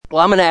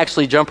Well, I'm going to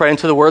actually jump right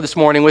into the Word this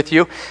morning with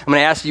you. I'm going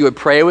to ask you to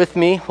pray with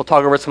me. We'll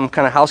talk over some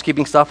kind of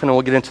housekeeping stuff, and then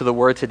we'll get into the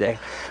Word today.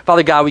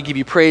 Father God, we give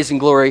you praise and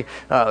glory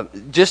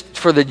just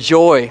for the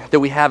joy that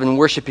we have in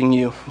worshiping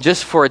you,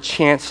 just for a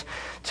chance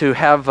to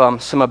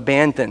have some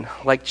abandon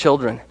like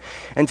children,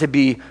 and to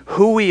be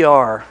who we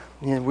are.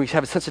 You know, we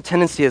have such a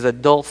tendency as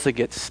adults to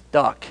get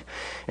stuck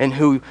in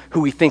who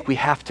we think we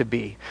have to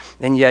be.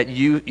 And yet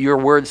your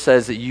word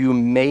says that you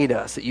made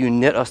us, that you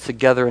knit us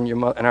together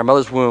in our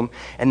mother's womb,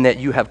 and that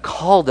you have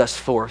called us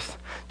forth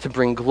to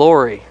bring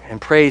glory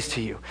and praise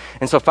to you.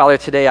 And so, Father,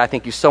 today I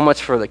thank you so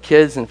much for the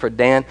kids and for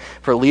Dan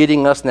for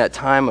leading us in that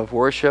time of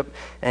worship.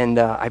 And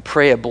I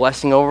pray a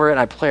blessing over it. And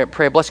I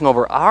pray a blessing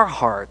over our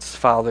hearts,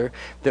 Father,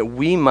 that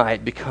we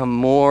might become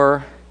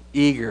more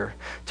eager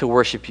to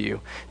worship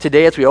you.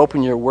 Today, as we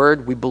open your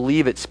word, we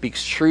believe it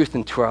speaks truth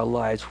into our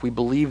lives. We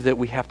believe that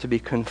we have to be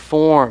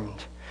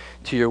conformed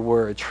to your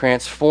word,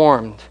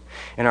 transformed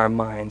in our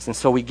minds. And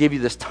so we give you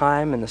this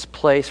time and this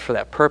place for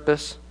that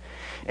purpose.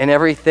 And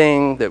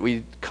everything that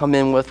we come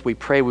in with, we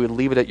pray we would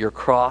leave it at your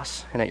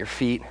cross and at your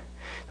feet,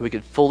 that we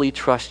could fully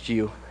trust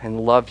you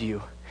and love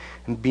you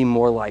and be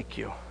more like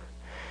you.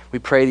 We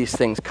pray these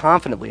things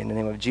confidently in the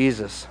name of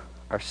Jesus,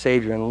 our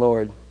Savior and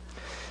Lord.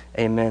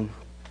 Amen.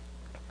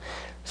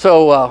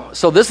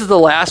 So this is the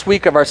last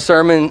week of our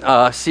sermon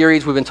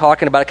series we've been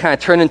talking about. It kind of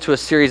turned into a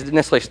series. It didn't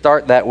necessarily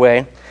start that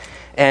way.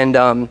 And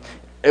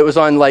it was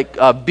on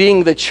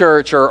being the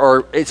church,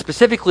 or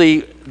specifically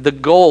the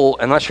goal,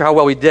 I'm not sure how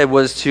well we did,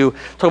 was to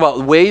talk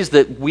about ways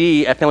that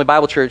we at Family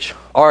Bible Church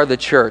are the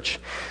church,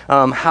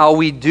 how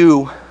we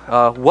do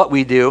what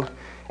we do,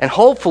 and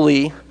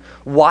hopefully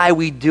why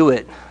we do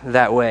it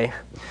that way.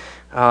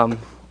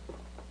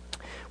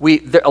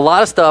 A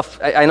lot of stuff,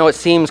 I know it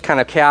seems kind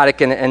of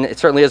chaotic, and it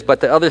certainly is, but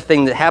the other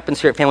thing that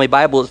happens here at Family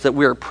Bible is that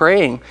we're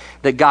praying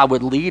that God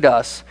would lead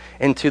us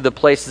into the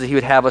places that he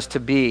would have us to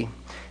be,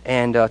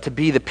 and to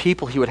be the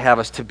people he would have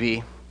us to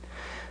be,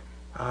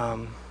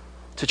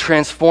 to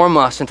transform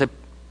us into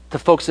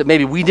folks that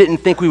maybe we didn't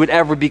think we would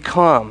ever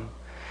become.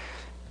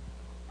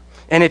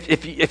 And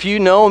if you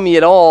know me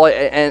at all,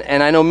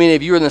 and I know many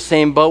of you are in the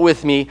same boat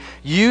with me,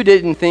 you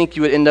didn't think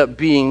you would end up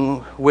being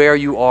where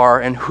you are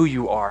and who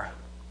you are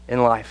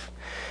in life.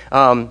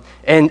 And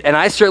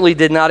I certainly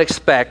did not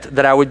expect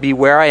that I would be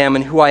where I am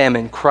and who I am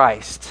in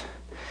Christ.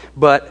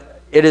 But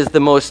it is the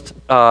most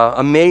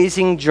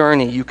amazing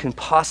journey you can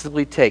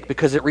possibly take,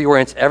 because it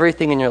reorients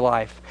everything in your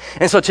life.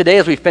 And so today,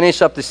 as we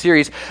finish up the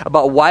series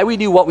about why we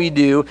do what we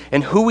do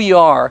and who we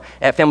are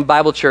at Family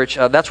Bible Church,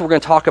 that's what we're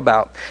going to talk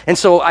about. And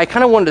so I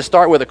kind of wanted to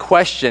start with a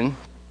question,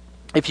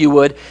 if you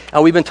would.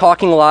 We've been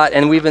talking a lot,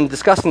 and we've been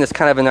discussing this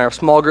kind of in our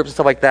small groups and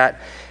stuff like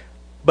that.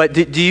 But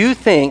do you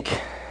think,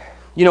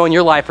 in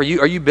your life, are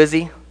you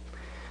busy?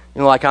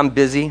 Like I'm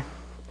busy.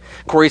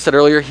 Corey said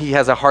earlier he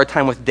has a hard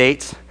time with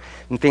dates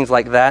and things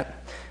like that.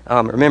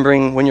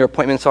 Remembering when your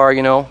appointments are,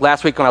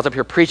 Last week when I was up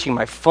here preaching,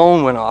 my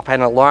phone went off. I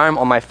had an alarm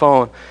on my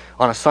phone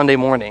on a Sunday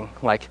morning.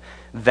 Like,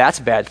 that's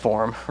bad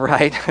form,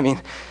 right? I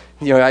mean,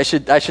 I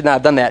should not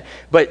have done that.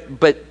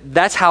 But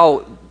that's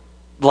how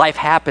life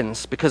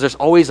happens, because there's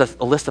always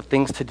a list of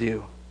things to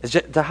do. Is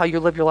that how you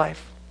live your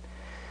life?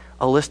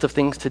 A list of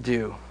things to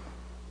do.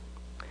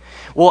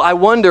 Well, I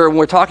wonder, when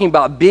we're talking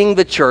about being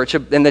the church,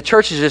 and the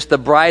church is just the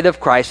bride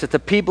of Christ, it's the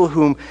people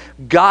whom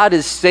God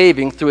is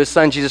saving through his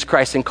son Jesus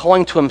Christ and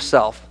calling to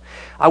himself.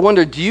 I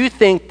wonder, do you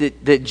think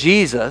that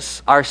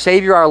Jesus, our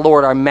Savior, our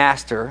Lord, our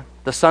Master,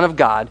 the Son of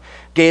God,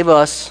 gave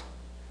us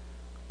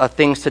a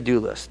things to do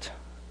list?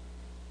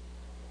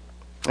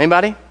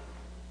 Anybody?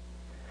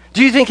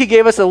 Do you think he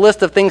gave us a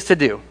list of things to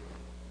do?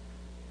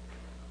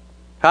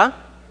 Huh?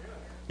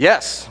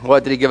 Yes.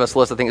 What did he give us a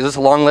list of things? Is this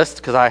a long list?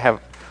 Because I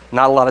have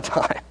not a lot of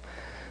time.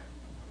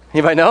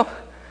 Anybody know?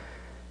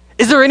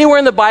 Is there anywhere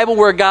in the Bible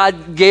where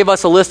God gave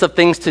us a list of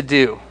things to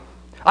do?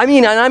 I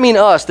mean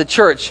us, the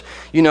church,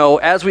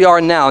 as we are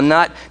now,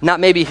 not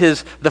maybe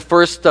the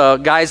first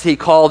guys he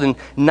called, and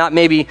not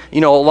maybe,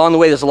 along the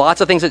way. There's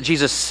lots of things that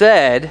Jesus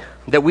said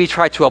that we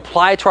try to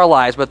apply to our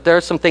lives, but there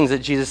are some things that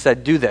Jesus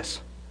said, do this.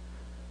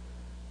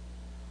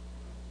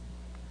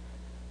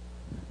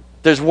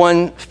 There's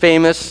one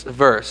famous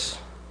verse,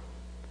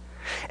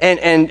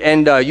 and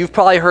you've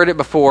probably heard it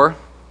before.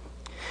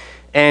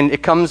 And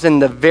it comes in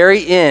the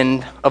very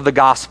end of the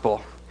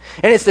gospel.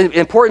 And it's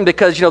important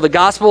because, the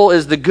gospel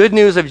is the good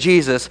news of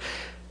Jesus.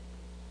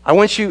 I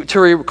want you to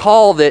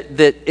recall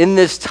that in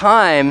this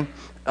time,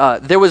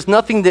 there was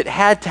nothing that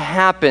had to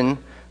happen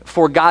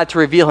for God to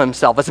reveal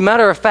himself. As a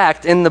matter of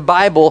fact, in the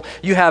Bible,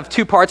 you have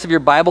two parts of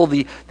your Bible,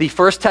 the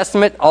First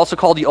Testament, also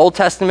called the Old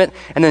Testament,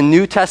 and the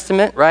New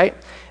Testament, right?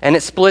 And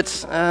it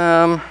splits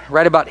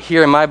right about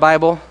here in my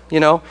Bible,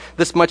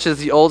 This much is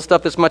the old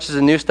stuff, this much is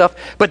the new stuff.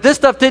 But this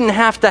stuff didn't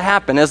have to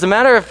happen. As a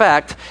matter of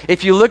fact,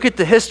 if you look at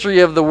the history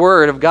of the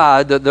Word of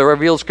God, the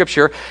revealed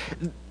Scripture,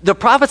 the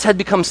prophets had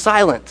become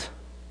silent.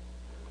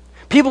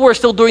 People were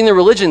still doing the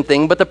religion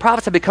thing, but the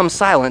prophets had become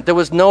silent. There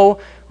was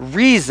no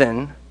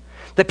reason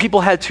that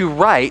people had to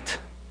write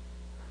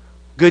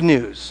good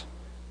news.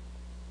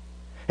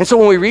 And so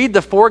when we read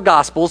the four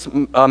Gospels,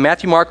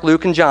 Matthew, Mark,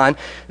 Luke, and John,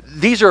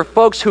 these are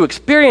folks who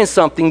experienced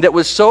something that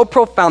was so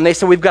profound. They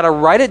said, we've got to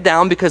write it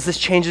down because this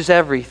changes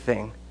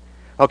everything.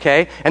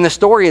 Okay? And the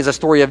story is a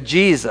story of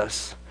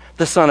Jesus,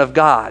 the Son of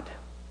God.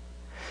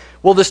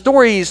 Well, the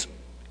stories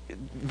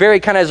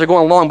vary kind of as they're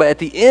going along, but at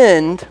the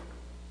end,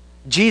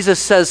 Jesus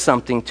says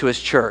something to his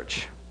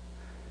church.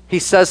 He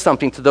says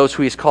something to those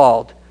who he's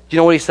called. Do you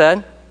know what he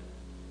said?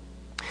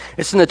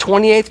 It's in the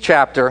 28th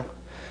chapter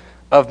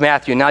of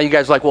Matthew. Now you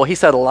guys are like, well, he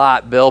said a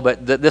lot, Bill,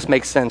 but this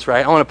makes sense,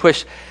 right? I want to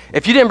push.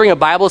 If you didn't bring a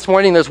Bible this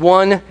morning, there's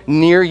one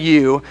near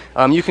you.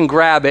 You can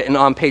grab it, and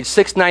on page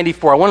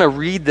 694, I want to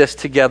read this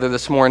together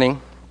this morning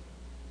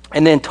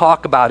and then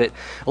talk about it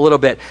a little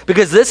bit.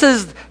 Because this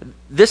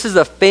is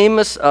a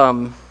famous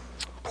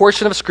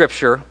portion of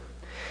Scripture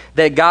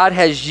that God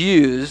has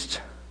used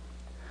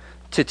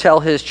to tell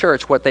his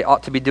church what they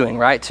ought to be doing,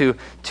 right?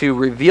 To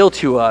reveal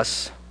to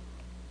us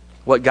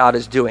what God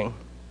is doing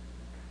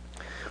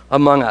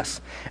among us.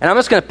 And I'm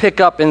just going to pick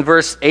up in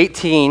verse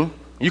 18.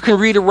 You can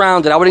read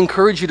around it. I would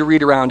encourage you to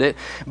read around it.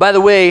 By the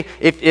way,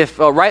 if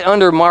right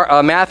under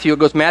Matthew, it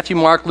goes Matthew,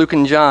 Mark, Luke,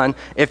 and John.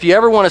 If you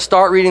ever want to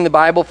start reading the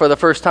Bible for the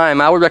first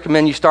time, I would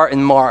recommend you start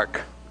in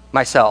Mark,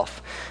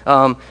 myself.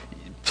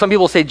 Some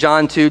people say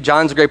John too.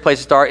 John's a great place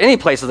to start. Any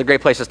place is a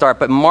great place to start,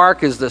 but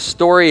Mark is the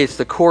story. It's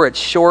the core. It's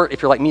short.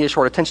 If you're like me, a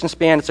short attention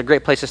span, it's a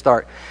great place to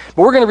start.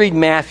 But we're going to read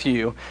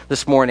Matthew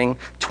this morning,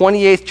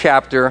 28th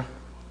chapter,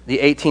 the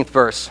 18th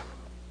verse.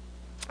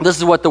 This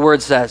is what the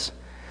word says.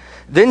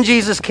 Then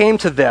Jesus came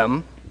to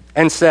them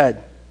and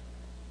said,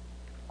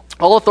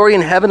 all authority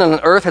in heaven and on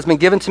earth has been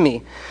given to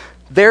me.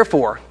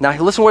 Therefore, now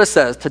listen to what it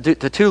says,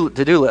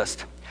 to-do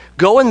list.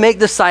 Go and make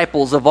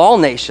disciples of all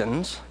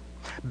nations,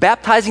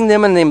 baptizing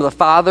them in the name of the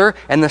Father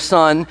and the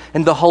Son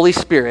and the Holy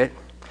Spirit,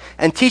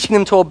 and teaching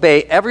them to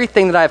obey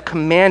everything that I have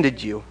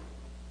commanded you.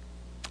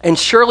 And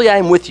surely I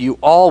am with you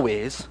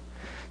always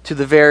to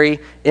the very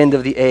end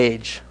of the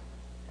age.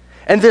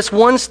 And this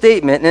one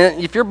statement,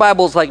 and if your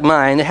Bible is like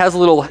mine, it has a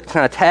little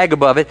kind of tag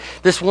above it.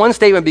 This one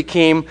statement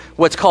became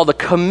what's called a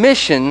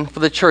commission for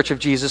the Church of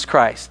Jesus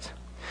Christ.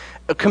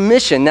 A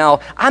commission. Now,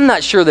 I'm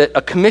not sure that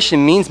a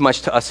commission means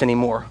much to us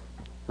anymore,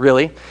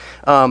 really.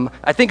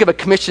 I think of a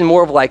commission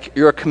more of like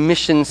you're a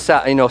commission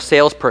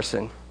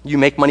salesperson. You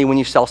make money when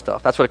you sell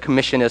stuff. That's what a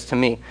commission is to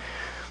me.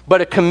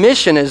 But a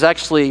commission is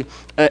actually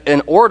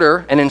an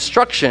order, an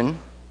instruction,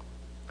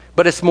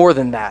 but it's more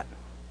than that.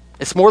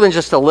 It's more than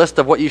just a list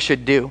of what you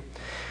should do.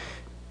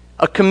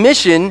 A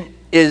commission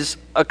is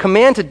a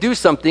command to do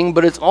something,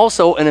 but it's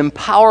also an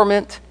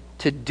empowerment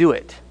to do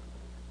it.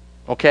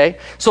 Okay?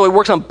 So it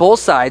works on both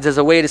sides as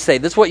a way to say,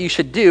 this is what you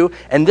should do,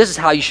 and this is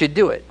how you should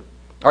do it.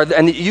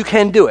 And you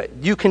can do it.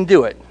 You can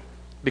do it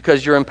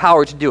because you're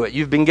empowered to do it.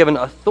 You've been given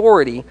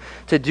authority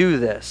to do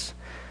this.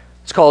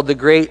 It's called the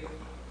Great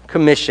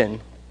Commission.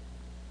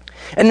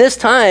 And this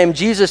time,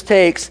 Jesus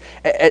takes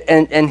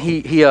and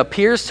he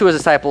appears to his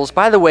disciples.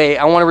 By the way,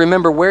 I want to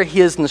remember where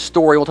he is in the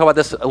story. We'll talk about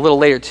this a little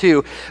later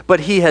too. But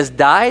he has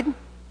died,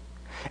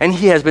 and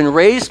he has been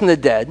raised from the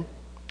dead,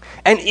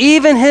 and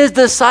even his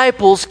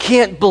disciples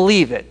can't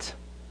believe it.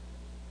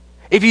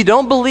 If you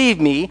don't believe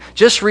me,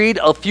 just read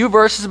a few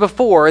verses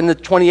before in the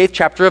 28th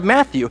chapter of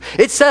Matthew.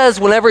 It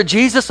says, whenever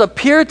Jesus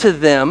appeared to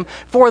them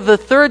for the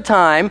third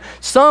time,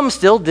 some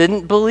still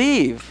didn't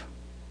believe.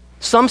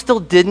 Some still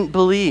didn't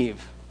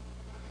believe.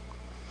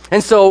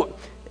 And so,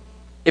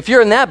 if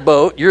you're in that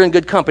boat, you're in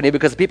good company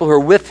because the people who are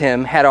with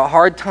him had a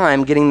hard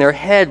time getting their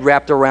head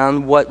wrapped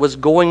around what was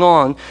going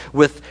on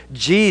with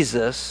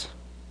Jesus,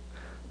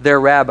 their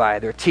rabbi,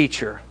 their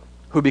teacher,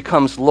 who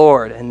becomes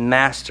Lord and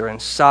Master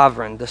and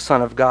Sovereign, the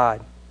Son of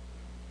God.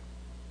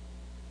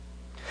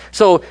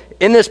 So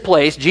in this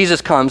place,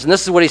 Jesus comes, and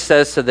this is what he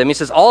says to them. He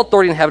says, all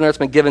authority in heaven and earth has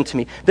been given to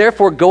me.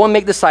 Therefore, go and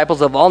make disciples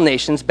of all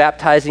nations,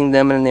 baptizing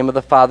them in the name of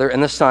the Father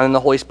and the Son and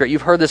the Holy Spirit.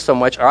 You've heard this so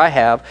much, or I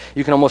have.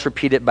 You can almost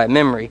repeat it by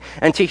memory.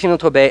 And teaching them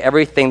to obey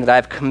everything that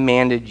I've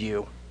commanded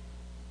you.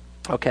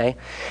 Okay?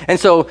 And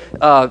so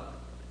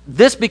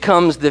this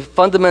becomes the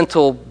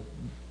fundamental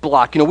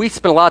block. We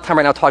spend a lot of time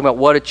right now talking about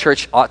what a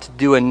church ought to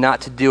do and not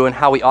to do and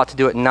how we ought to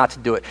do it and not to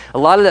do it. A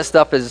lot of that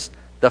stuff is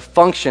the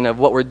function of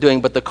what we're doing,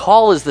 but the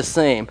call is the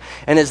same,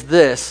 and it's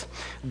this: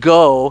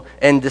 go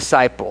and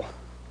disciple.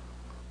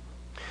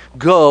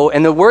 Go,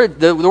 and the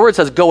word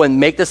says go and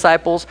make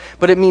disciples,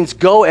 but it means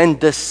go and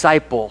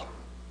disciple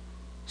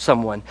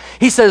someone.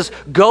 He says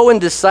go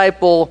and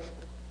disciple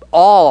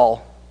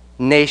all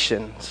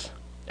nations,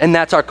 and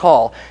that's our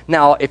call.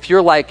 Now, if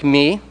you're like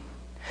me,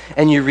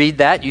 and you read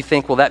that, you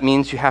think, well, that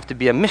means you have to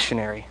be a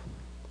missionary.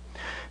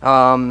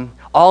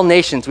 All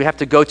nations, we have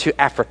to go to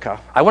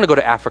Africa. I want to go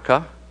to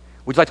Africa.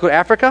 Would you like to go to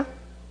Africa?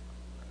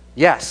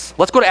 Yes,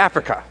 let's go to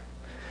Africa,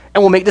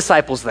 and we'll make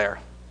disciples there.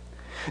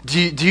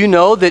 Do you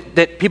know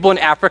that people in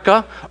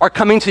Africa are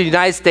coming to the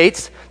United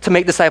States to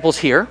make disciples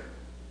here?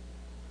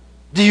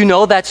 Do you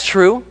know that's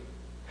true?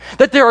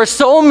 That there are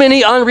so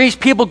many unreached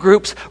people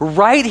groups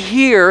right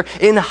here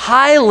in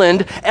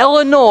Highland,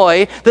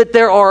 Illinois, that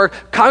there are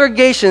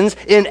congregations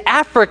in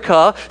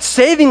Africa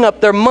saving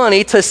up their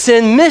money to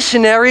send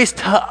missionaries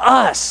to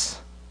us.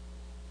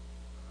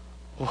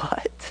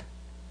 What?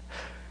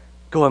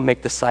 Go and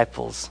make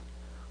disciples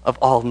of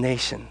all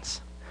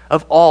nations,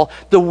 of all,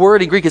 the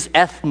word in Greek is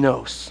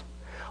ethnos,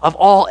 of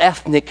all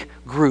ethnic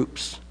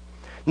groups.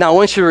 Now, I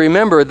want you to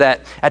remember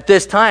that at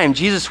this time,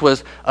 Jesus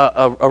was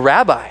a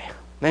rabbi.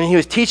 I mean, he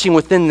was teaching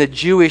within the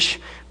Jewish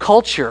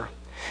culture.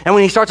 And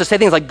when he starts to say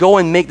things like, go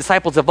and make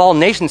disciples of all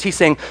nations, he's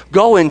saying,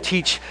 go and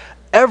teach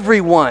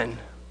everyone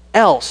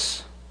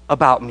else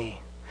about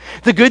me.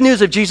 The good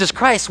news of Jesus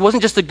Christ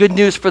wasn't just the good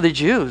news for the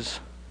Jews.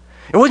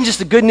 It wasn't just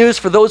the good news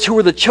for those who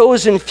were the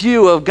chosen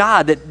few of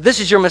God, that this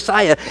is your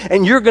Messiah,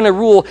 and you're going to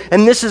rule,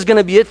 and this is going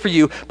to be it for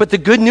you. But the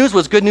good news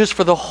was good news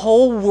for the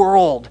whole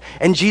world.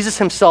 And Jesus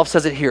himself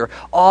says it here,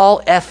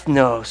 all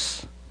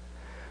ethnos,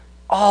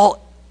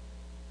 all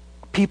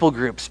people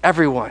groups,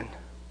 everyone.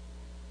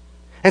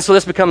 And so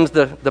this becomes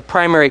the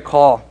primary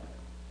call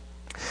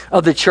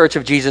of the Church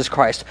of Jesus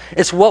Christ.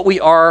 It's what we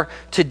are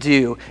to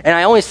do. And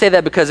I only say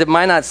that because it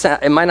might not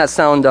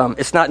sound,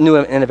 it's not new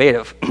and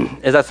innovative,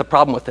 as that's the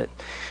problem with it.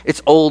 It's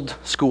old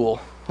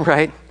school,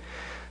 right?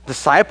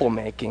 Disciple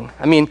making.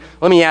 I mean,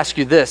 let me ask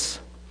you this.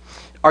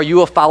 Are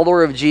you a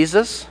follower of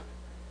Jesus?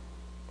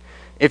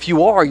 If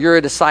you are, you're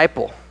a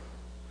disciple.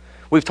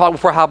 We've talked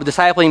before how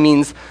discipling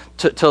means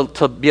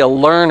to be a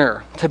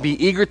learner, to be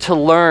eager to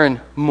learn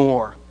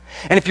more.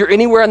 And if you're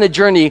anywhere on the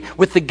journey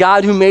with the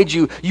God who made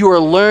you, you are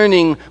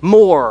learning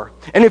more.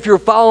 And if you're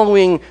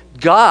following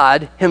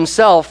God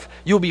himself,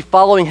 you'll be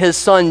following his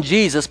son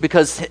Jesus,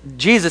 because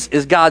Jesus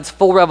is God's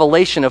full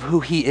revelation of who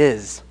he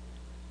is.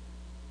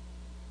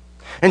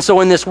 And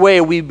so in this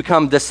way, we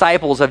become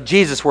disciples of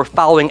Jesus. We're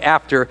following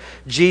after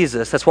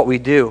Jesus. That's what we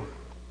do.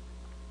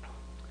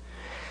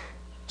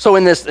 So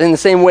in the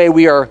same way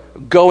we are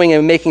going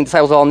and making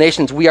disciples of all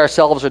nations, we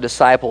ourselves are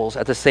disciples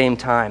at the same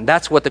time.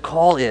 That's what the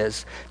call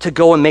is, to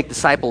go and make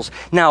disciples.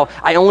 Now,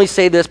 I only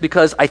say this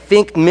because I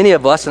think many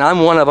of us, and I'm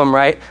one of them,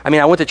 right? I mean,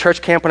 I went to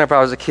church camp whenever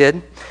I was a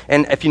kid,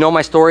 and if you know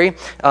my story,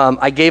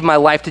 I gave my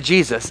life to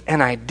Jesus,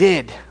 and I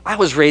did. I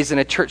was raised in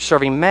a church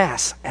serving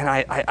Mass, and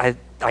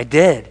I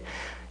did.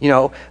 You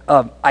know,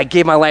 I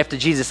gave my life to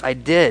Jesus, I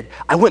did.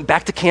 I went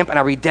back to camp and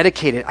I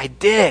rededicated, I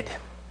did.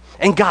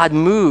 And God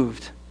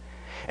moved.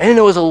 And then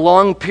there was a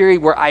long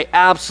period where I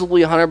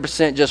absolutely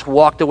 100% just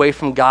walked away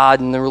from God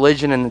and the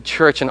religion and the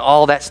church and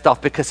all that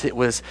stuff because it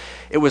was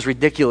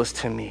ridiculous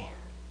to me.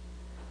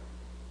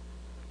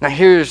 Now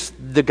here's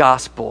the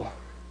gospel.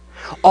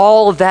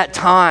 All of that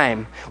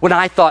time when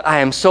I thought I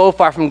am so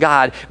far from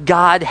God,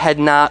 God had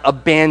not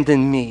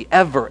abandoned me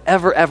ever,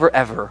 ever, ever,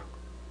 ever.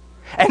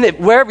 And that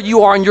wherever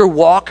you are in your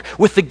walk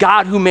with the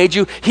God who made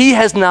you, he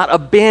has not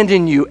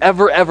abandoned you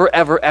ever, ever,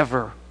 ever,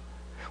 ever.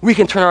 We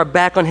can turn our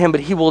back on him,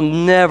 but he will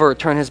never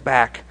turn his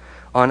back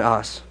on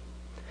us.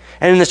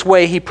 And in this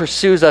way, he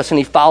pursues us and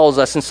he follows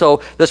us. And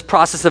so this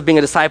process of being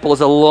a disciple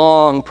is a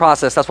long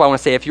process. That's why I want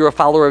to say, if you're a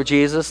follower of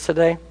Jesus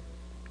today,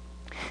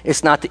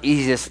 it's not the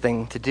easiest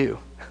thing to do,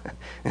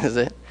 is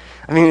it?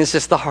 I mean, it's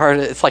just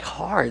it's like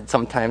hard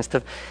sometimes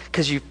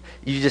because you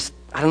just,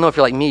 I don't know if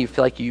you're like me, you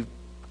feel like you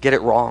get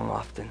it wrong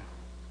often.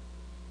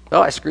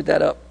 Oh, I screwed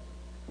that up,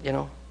 you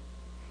know.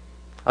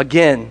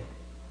 Again,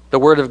 the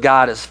Word of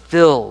God is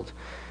filled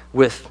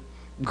with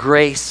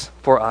grace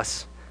for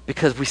us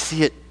because we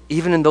see it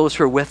even in those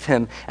who are with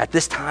him at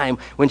this time.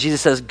 When Jesus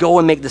says, go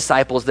and make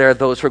disciples, there are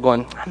those who are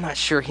going, I'm not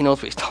sure he knows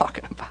what he's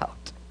talking about.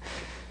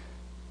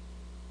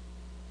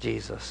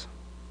 Jesus.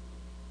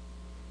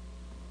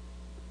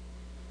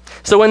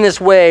 So in this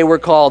way, we're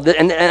called,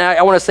 and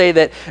I want to say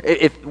that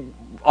if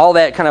all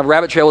that kind of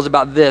rabbit trail was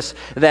about this,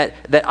 that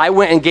I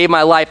went and gave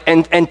my life,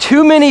 and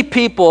too many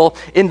people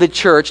in the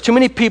church, too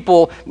many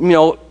people,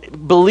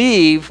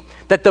 believe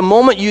that the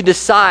moment you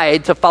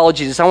decide to follow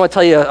Jesus, I want to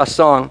tell you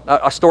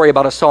a story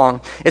about a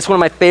song. It's one of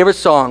my favorite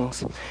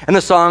songs. And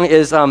the song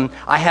is,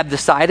 I have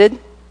decided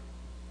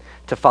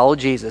to follow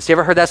Jesus. You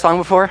ever heard that song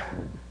before?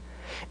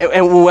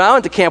 And when I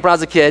went to camp when I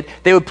was a kid,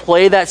 they would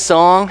play that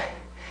song,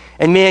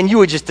 and man, you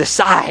would just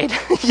decide,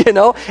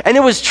 And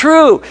it was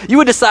true. You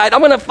would decide, I'm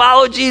going to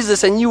follow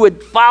Jesus, and you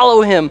would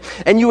follow him,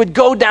 and you would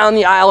go down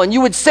the aisle, and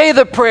you would say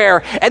the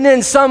prayer, and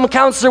then some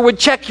counselor would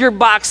check your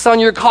box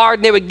on your card,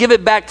 and they would give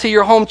it back to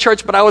your home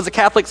church, but I was a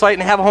Catholic, so I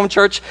didn't have a home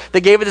church.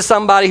 They gave it to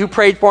somebody who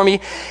prayed for me,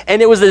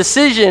 and it was a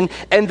decision,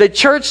 and the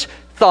church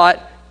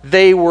thought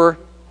they were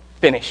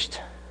finished.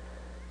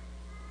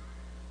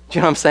 Do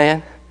you know what I'm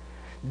saying?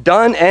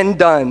 Done and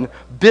done.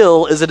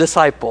 Bill is a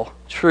disciple.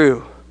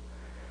 True.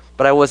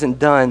 But I wasn't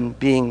done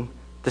being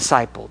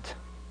discipled.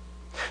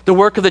 The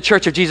work of the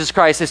Church of Jesus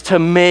Christ is to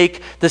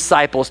make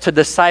disciples, to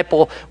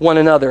disciple one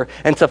another,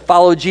 and to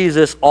follow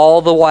Jesus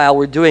all the while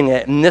we're doing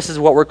it. And this is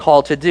what we're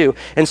called to do.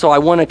 And so I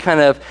want to kind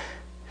of,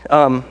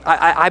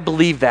 I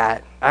believe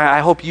that. I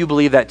hope you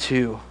believe that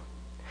too.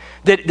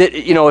 That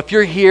if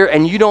you're here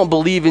and you don't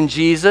believe in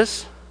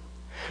Jesus,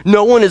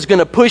 No one is going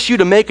to push you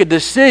to make a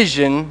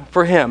decision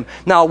for him.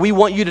 Now, we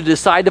want you to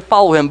decide to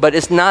follow him, but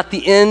it's not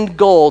the end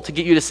goal to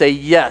get you to say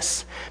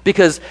yes,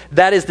 because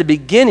that is the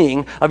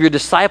beginning of your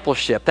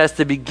discipleship. That's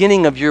the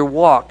beginning of your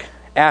walk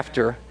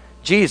after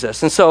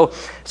Jesus. And so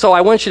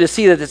I want you to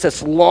see that it's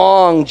this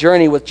long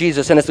journey with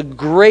Jesus, and it's a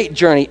great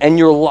journey, and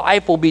your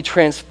life will be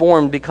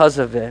transformed because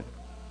of it.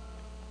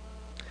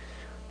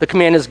 The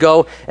command is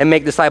go and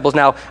make disciples.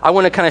 Now, I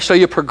want to kind of show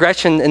you a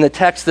progression in the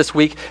text this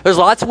week. There's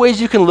lots of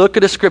ways you can look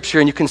at a scripture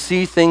and you can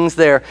see things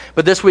there.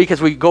 But this week, as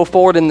we go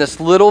forward in this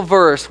little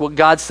verse, what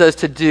God says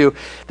to do,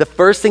 the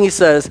first thing he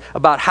says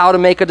about how to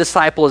make a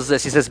disciple is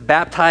this. He says,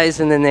 baptize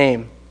in the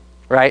name,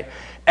 right?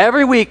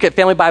 Every week at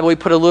Family Bible, we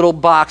put a little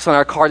box on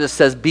our card that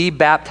says, be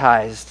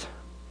baptized.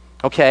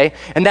 Okay?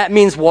 And that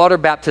means water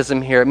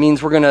baptism here. It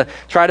means we're going to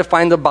try to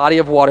find the body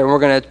of water, and we're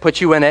going to put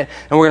you in it,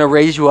 and we're going to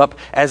raise you up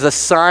as a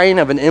sign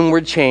of an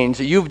inward change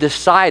that you've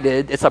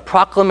decided. It's a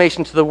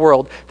proclamation to the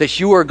world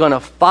that you are going to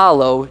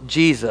follow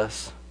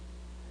Jesus.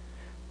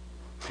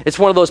 It's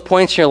one of those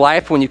points in your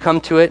life when you come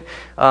to it,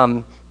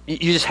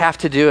 you just have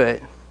to do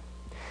it.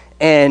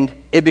 And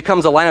it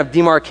becomes a line of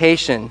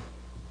demarcation.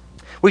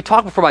 We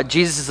talked before about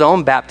Jesus'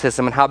 own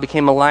baptism and how it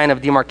became a line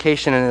of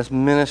demarcation in his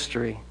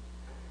ministry.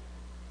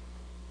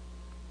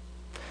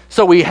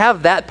 So we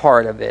have that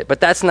part of it, but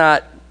that's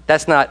not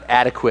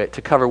adequate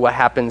to cover what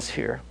happens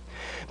here.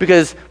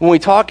 Because when we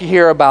talk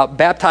here about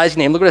baptizing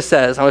name, look what it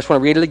says. I just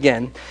want to read it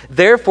again.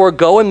 Therefore,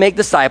 go and make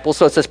disciples.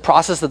 So it's this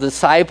process of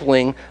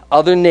discipling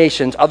other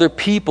nations, other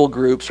people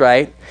groups,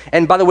 right?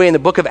 And by the way, in the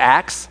book of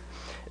Acts,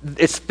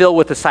 it's filled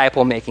with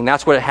disciple making.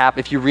 That's what it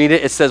happened. If you read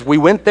it, it says, we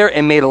went there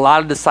and made a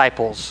lot of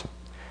disciples.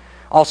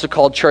 Also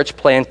called church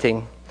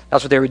planting.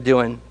 That's what they were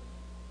doing.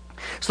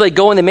 So they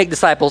go and they make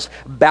disciples,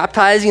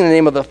 baptizing in the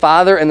name of the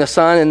Father and the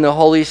Son and the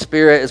Holy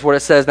Spirit is what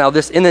it says. Now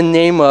this in the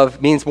name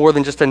of means more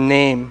than just a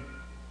name.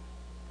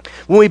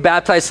 When we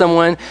baptize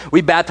someone,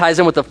 we baptize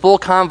them with the full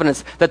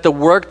confidence that the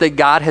work that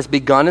God has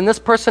begun in this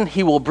person,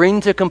 he will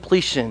bring to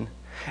completion.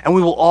 And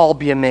we will all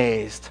be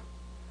amazed.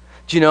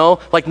 Do you know?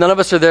 Like none of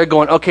us are there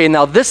going, okay,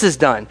 now this is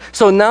done.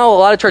 So now a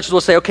lot of churches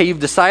will say, okay, you've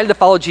decided to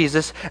follow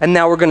Jesus, and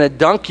now we're going to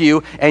dunk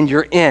you, and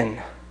you're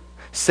in.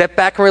 Sit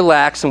back and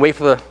relax and wait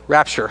for the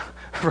rapture.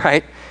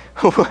 Right?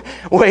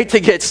 Wait to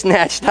get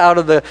snatched out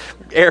of the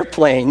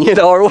airplane,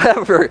 or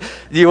whatever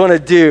you want to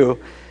do.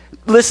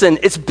 Listen,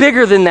 it's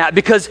bigger than that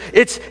because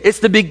it's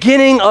the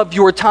beginning of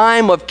your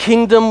time of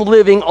kingdom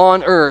living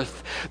on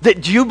earth.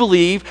 That do you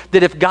believe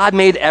that if God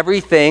made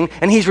everything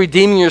and he's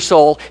redeeming your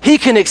soul, he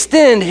can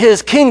extend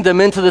his kingdom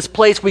into this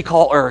place we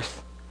call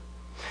earth?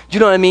 Do you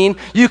know what I mean?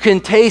 You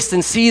can taste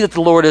and see that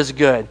the Lord is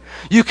good.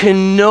 You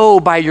can know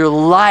by your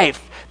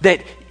life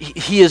that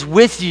he is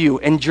with you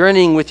and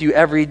journeying with you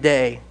every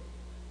day.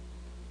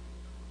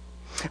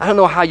 I don't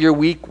know how your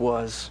week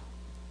was.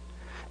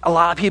 A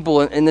lot of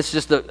people, and this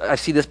is just I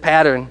see this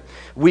pattern.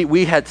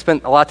 We had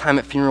spent a lot of time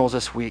at funerals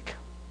this week.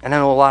 And I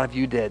know a lot of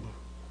you did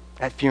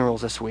at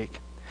funerals this week.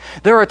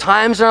 There are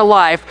times in our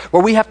life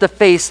where we have to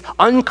face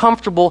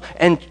uncomfortable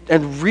and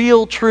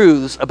real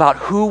truths about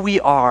who we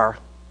are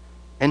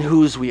and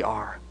whose we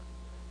are.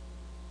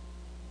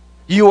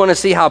 You want to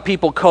see how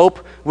people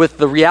cope with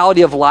the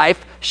reality of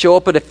life, show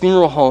up at a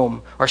funeral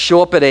home or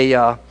show up at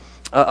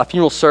a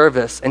funeral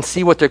service and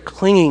see what they're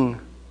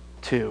clinging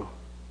to.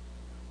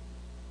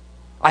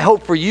 I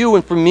hope for you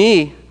and for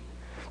me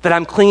that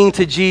I'm clinging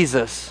to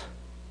Jesus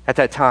at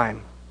that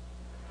time.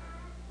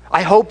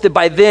 I hope that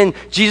by then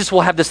Jesus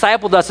will have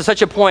discipled us to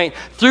such a point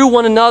through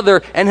one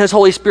another and his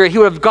Holy Spirit. He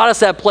would have got us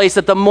that place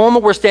that the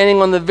moment we're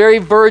standing on the very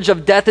verge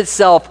of death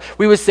itself,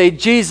 we would say,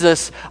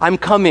 Jesus, I'm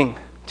coming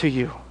to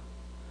you.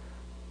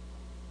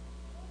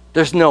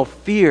 There's no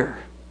fear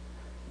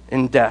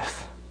in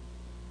death.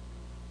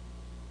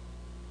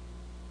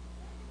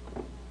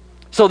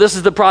 So this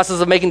is the process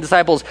of making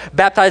disciples,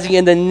 baptizing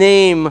in the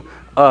name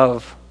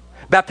of,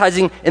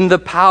 baptizing in the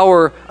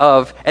power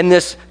of, and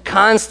this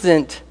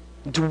constant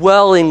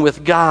dwelling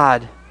with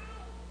God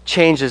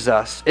changes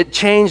us. It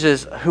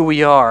changes who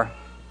we are.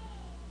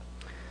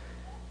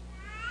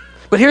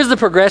 But here's the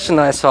progression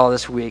that I saw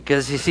this week.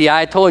 Because you see,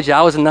 I told you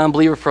I was a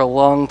non-believer for a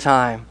long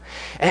time.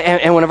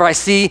 And whenever I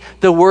see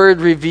the word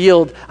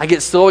revealed, I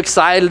get so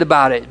excited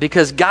about it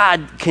because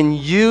God can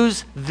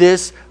use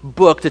this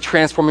book to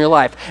transform your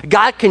life.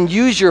 God can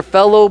use your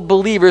fellow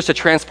believers to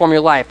transform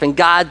your life. And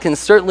God can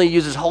certainly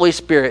use his Holy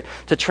Spirit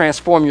to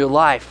transform your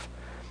life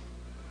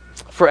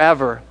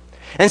forever.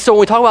 And so when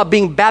we talk about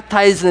being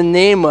baptized in the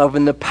name of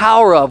and the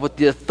power of, with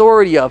the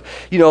authority of,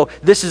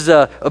 this is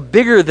a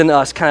bigger than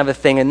us kind of a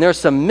thing. And there's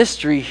some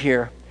mystery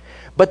here.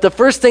 But the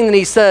first thing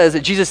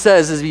that Jesus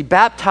says, is be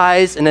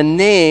baptized in the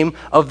name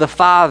of the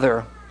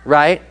Father,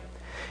 right?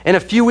 In a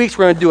few weeks,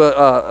 we're going to do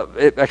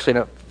in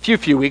a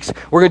few weeks,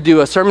 we're going to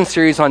do a sermon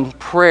series on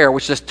prayer,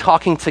 which is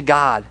talking to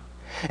God.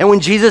 And when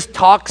Jesus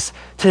talks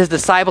to his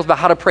disciples about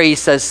how to pray, he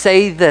says,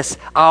 say this,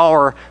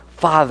 our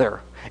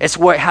Father. It's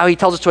how he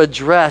tells us to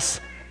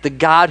address the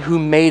God who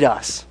made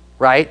us,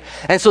 right?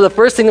 And so the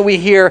first thing that we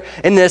hear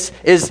in this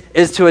is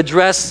to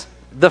address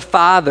the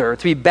Father,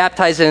 to be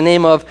baptized in the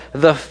name of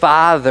the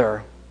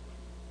Father.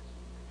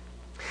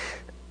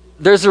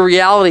 There's a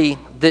reality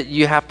that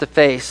you have to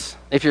face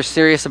if you're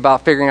serious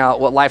about figuring out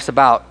what life's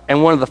about.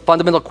 And one of the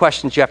fundamental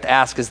questions you have to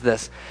ask is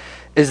this: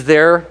 is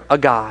there a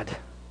God?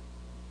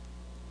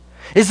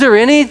 Is there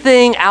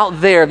anything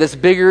out there that's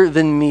bigger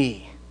than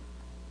me?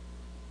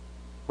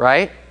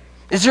 Right?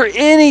 Is there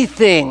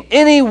anything,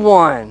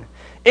 anyone,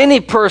 any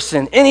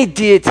person, any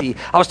deity?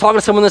 I was talking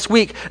to someone this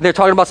week, and they're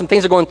talking about some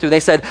things they're going through. They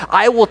said,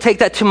 I will take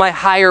that to my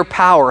higher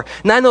power.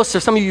 And I know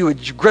some of you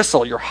would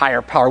gristle your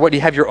higher power. What, do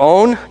you have your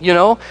own?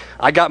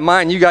 I got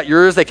mine, you got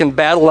yours. They can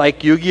battle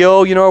like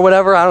Yu-Gi-Oh, or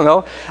whatever. I don't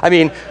know. I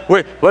mean,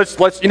 let's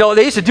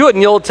they used to do it in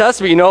the Old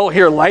Testament,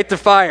 here, light the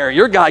fire.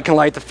 Your God can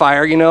light the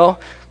fire,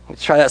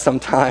 Let's try that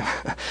sometime.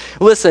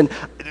 Listen,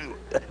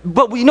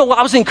 but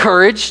I was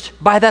encouraged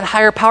by that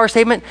higher power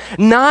statement,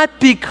 not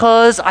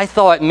because I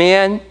thought,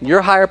 man,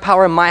 your higher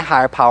power and my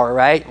higher power,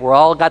 right? We're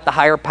all got the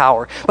higher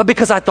power. But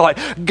because I thought,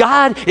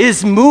 God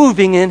is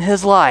moving in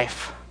his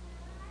life.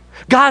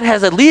 God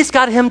has at least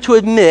got him to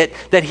admit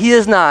that he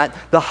is not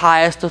the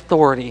highest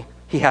authority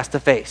he has to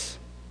face.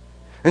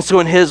 And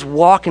so in his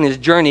walk and his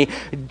journey,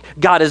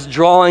 God is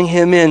drawing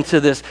him into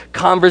this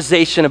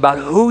conversation about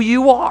who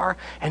you are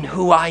and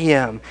who I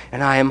am,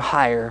 and I am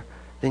higher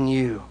than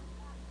you.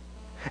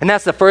 And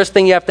that's the first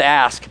thing you have to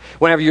ask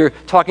whenever you're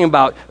talking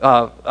about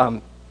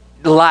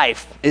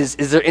life. Is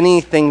there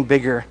anything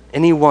bigger,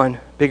 anyone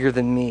bigger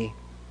than me?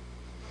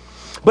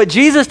 But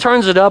Jesus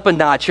turns it up a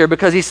notch here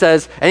because he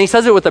says, and he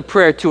says it with a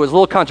prayer too, it's a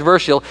little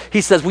controversial.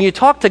 He says, when you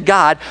talk to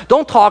God,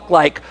 don't talk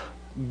like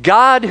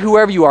God,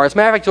 whoever you are. As a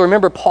matter of fact, you'll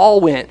remember Paul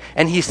went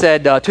and he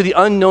said, to the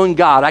unknown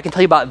God. I can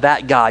tell you about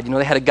that God.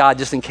 They had a God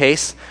just in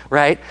case,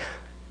 right?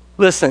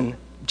 Listen,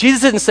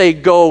 Jesus didn't say,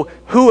 go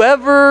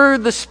whoever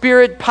the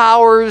Spirit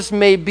powers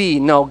may be.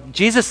 No,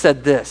 Jesus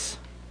said this: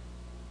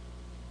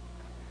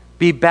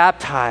 be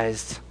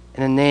baptized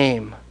in the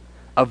name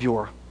of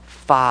your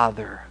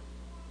Father.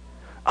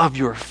 Of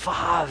your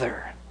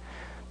Father.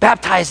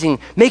 Baptizing,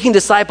 making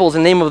disciples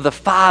in the name of the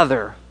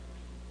Father.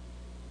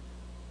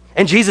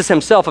 And Jesus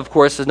himself, of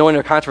course, is no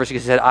under controversy. He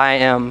said, I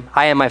am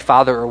my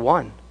Father are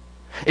one.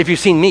 If you've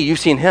seen me, you've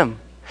seen him.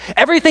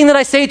 Everything that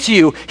I say to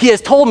you, he has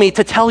told me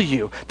to tell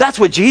you. That's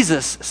what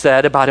Jesus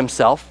said about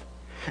himself.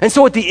 And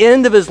so at the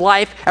end of his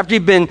life, after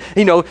he'd been,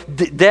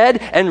 dead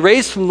and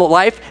raised from the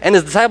life, and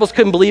his disciples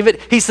couldn't believe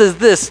it, he says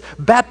this: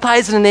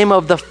 baptize in the name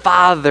of the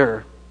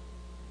Father,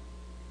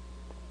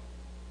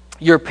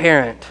 your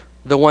parent,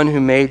 the one who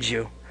made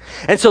you.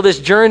 And so this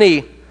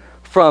journey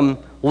from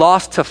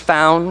lost to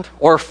found,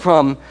 or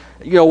from,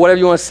 whatever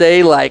you want to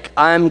say, like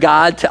I'm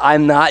God to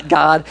I'm not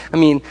God.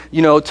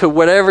 To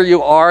whatever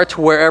you are,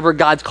 to wherever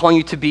God's calling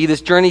you to be.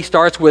 This journey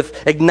starts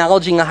with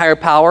acknowledging a higher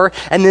power,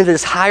 and then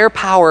this higher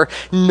power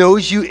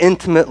knows you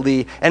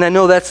intimately. And I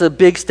know that's a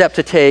big step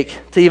to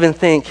take, to even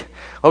think,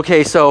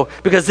 okay, so,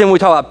 because then we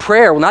talk about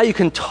prayer. Well, now you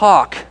can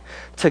talk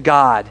to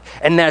God,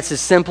 and that's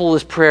as simple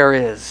as prayer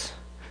is.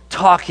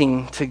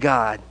 Talking to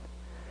God.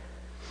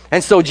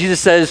 And so Jesus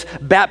says,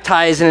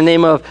 baptize in the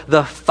name of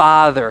the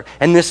Father.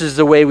 And this is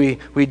the way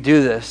we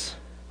do this.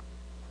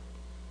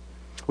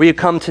 We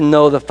come to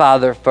know the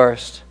Father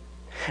first.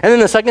 And then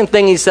the second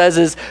thing he says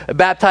is,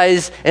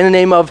 baptize in the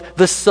name of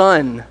the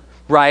Son,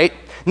 right?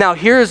 Now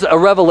here's a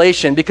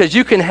revelation, because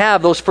you can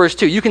have those first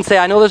two. You can say,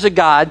 I know there's a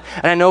God,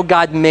 and I know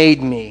God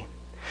made me.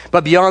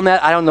 But beyond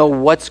that, I don't know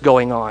what's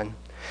going on.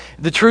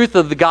 The truth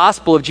of the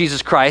gospel of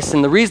Jesus Christ,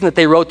 and the reason that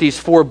they wrote these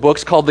 4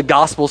 books called the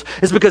Gospels,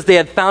 is because they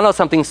had found out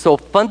something so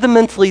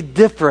fundamentally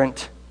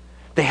different,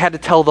 they had to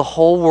tell the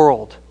whole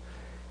world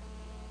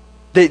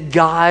that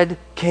God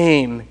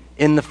came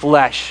in the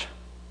flesh.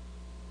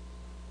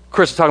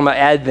 Chris was talking about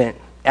Advent.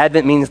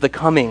 Advent means the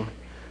coming.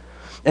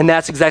 And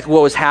that's exactly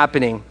what was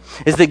happening,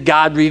 is that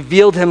God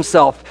revealed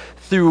himself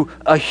through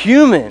a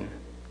human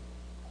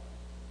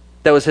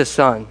that was his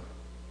Son.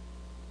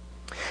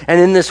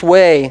 And in this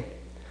way,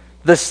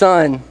 the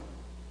Son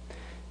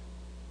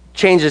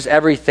changes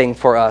everything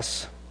for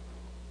us.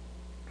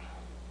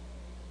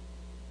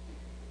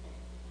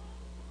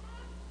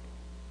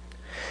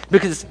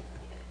 Because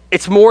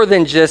it's more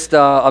than just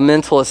a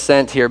mental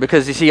assent here.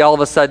 Because you see, all of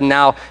a sudden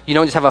now, you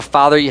don't just have a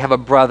father, you have a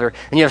brother.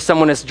 And you have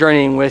someone that's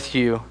journeying with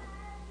you.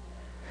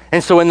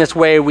 And so in this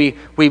way,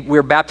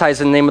 we're baptized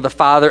in the name of the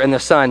Father and the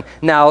Son.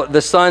 Now,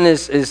 the Son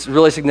is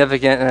really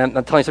significant, and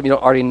I'm telling you something you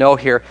don't already know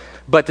here.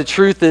 But the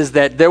truth is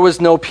that there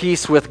was no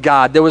peace with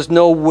God. There was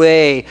no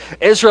way.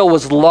 Israel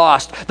was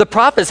lost. The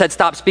prophets had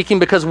stopped speaking,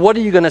 because what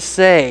are you going to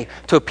say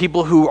to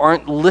people who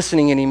aren't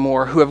listening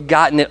anymore, who have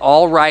gotten it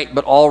all right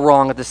but all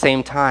wrong at the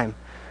same time?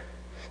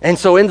 And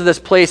so into this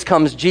place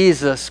comes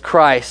Jesus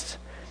Christ,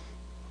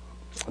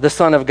 the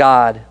Son of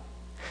God.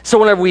 So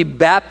whenever we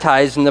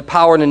baptize in the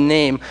power and the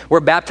name,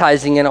 we're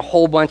baptizing in a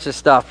whole bunch of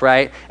stuff,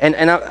 right? And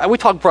we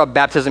talk about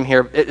baptism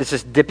here. It's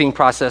this dipping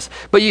process.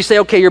 But you say,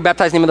 okay, you're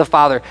baptized in the name of the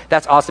Father.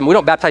 That's awesome. We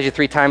don't baptize you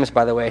 3 times,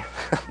 by the way.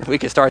 We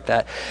can start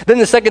that. Then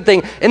the second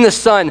thing, in the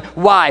Son.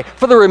 Why?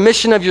 For the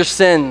remission of your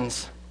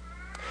sins.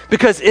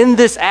 Because in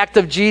this act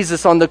of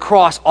Jesus on the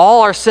cross,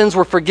 all our sins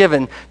were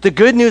forgiven. The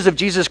good news of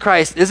Jesus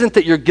Christ isn't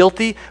that you're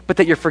guilty, but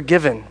that you're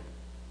forgiven.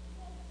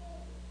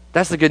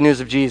 That's the good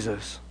news of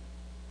Jesus.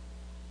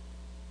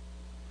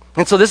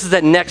 And so this is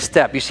that next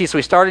step. You see, so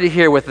we started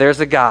here with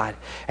there's a God.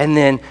 And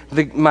then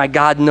my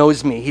God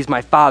knows me. He's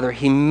my Father.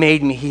 He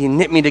made me. He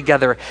knit me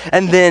together.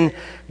 And then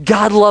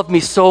God loved me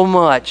so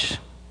much.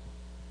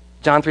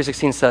 John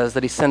 3:16 says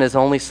that he sent his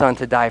only son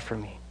to die for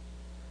me.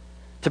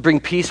 To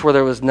bring peace where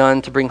there was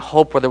none, to bring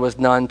hope where there was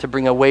none, to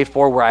bring a way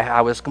forward where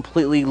I was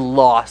completely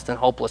lost and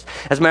hopeless.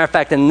 As a matter of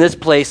fact, in this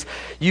place,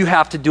 you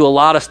have to do a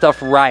lot of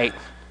stuff right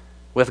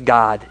with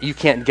God. You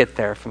can't get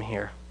there from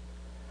here.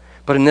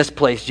 But in this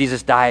place,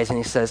 Jesus dies and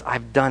he says,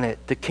 I've done it.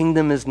 The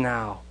kingdom is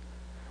now.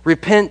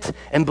 Repent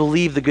and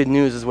believe the good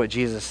news is what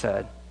Jesus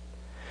said.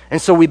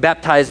 And so we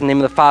baptize in the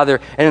name of the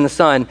Father and in the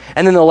Son.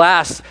 And then the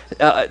last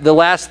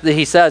that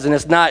he says, and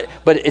it's not,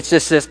 but it's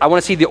just this, I want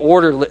to see the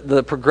order,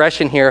 the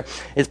progression here.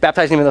 It's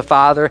baptizing in the name of the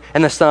Father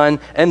and the Son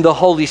and the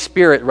Holy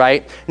Spirit,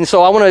 right? And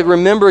so I want to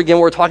remember again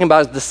what we're talking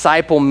about is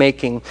disciple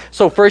making.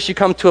 So first you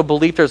come to a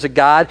belief there's a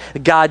God.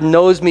 God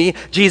knows me.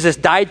 Jesus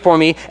died for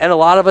me. And a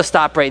lot of us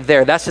stop right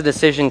there. That's the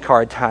decision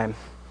card time.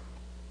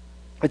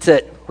 That's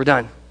it. We're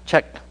done.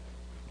 Check.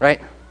 Right?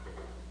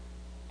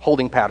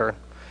 Holding pattern.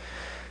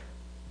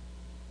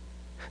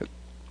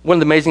 One of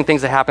the amazing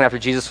things that happened after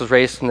Jesus was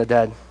raised from the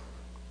dead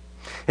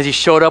is he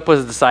showed up with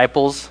his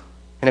disciples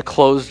in a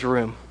closed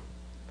room.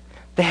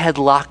 They had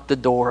locked the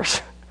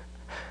doors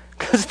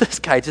because this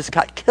guy just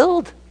got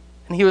killed.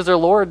 And he was their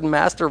Lord and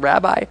Master,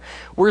 Rabbi.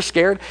 We're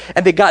scared.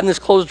 And they got in this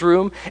closed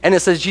room, and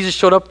it says Jesus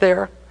showed up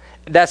there.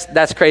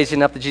 That's crazy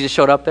enough that Jesus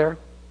showed up there.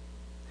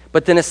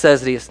 But then it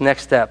says this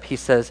next step. He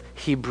says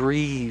he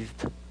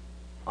breathed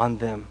on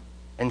them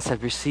and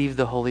said, receive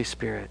the Holy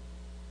Spirit.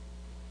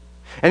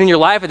 And in your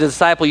life as a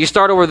disciple, you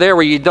start over there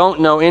where you don't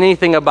know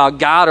anything about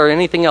God or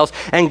anything else,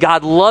 and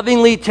God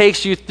lovingly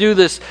takes you through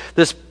this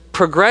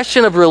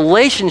progression of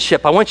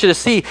relationship. I want you to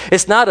see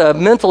it's not a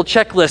mental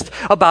checklist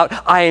about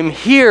I am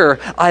here,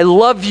 I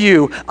love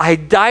you, I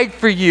died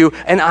for you,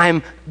 and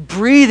I'm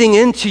breathing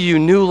into you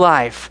new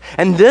life.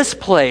 And this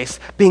place,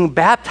 being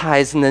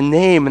baptized in the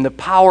name and the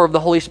power of the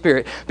Holy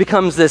Spirit,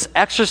 becomes this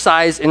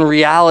exercise in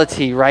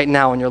reality right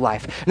now in your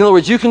life. In other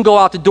words, you can go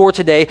out the door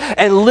today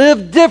and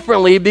live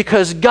differently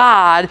because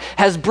God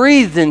has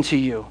breathed into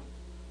you.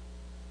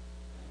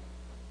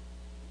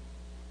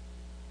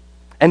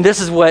 And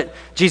this is what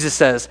Jesus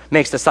says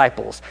makes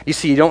disciples. You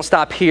see, you don't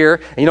stop here,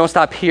 and you don't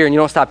stop here, and you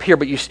don't stop here,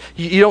 but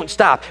you don't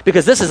stop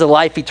because this is a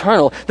life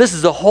eternal. This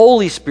is the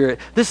Holy Spirit.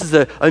 This is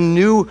a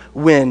new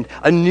wind,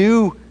 a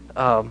new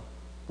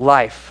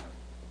life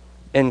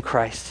in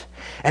Christ.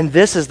 And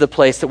this is the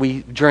place that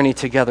we journey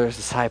together as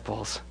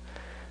disciples,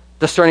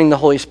 discerning the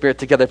Holy Spirit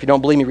together. If you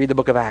don't believe me, read the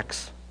book of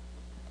Acts.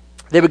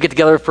 They would get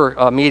together for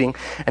a meeting,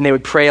 and they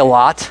would pray a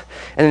lot,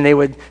 and then they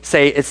would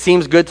say, it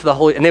seems good to the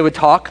Holy, and they would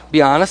talk,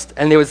 be honest,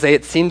 and they would say,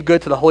 it seemed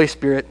good to the Holy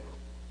Spirit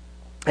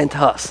and to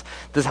us.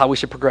 This is how we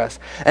should progress.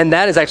 And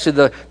that is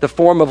actually the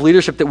form of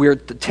leadership that we're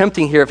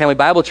attempting here at Family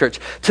Bible Church,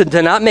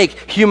 to not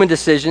make human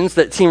decisions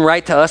that seem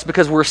right to us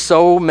because we're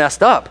so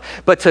messed up,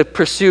 but to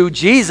pursue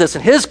Jesus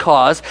and his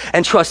cause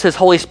and trust his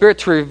Holy Spirit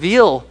to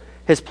reveal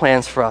his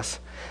plans for us.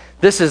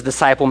 This is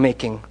disciple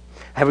making.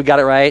 Have we got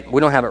it right?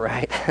 We don't have it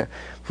right.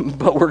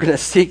 But we're going to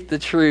seek the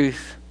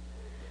truth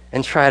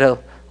and try to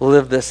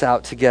live this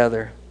out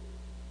together.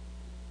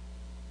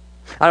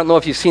 I don't know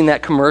if you've seen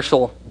that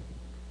commercial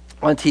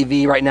on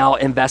TV right now,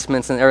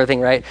 investments and everything,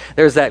 right?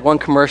 There's that one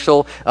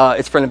commercial,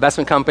 it's for an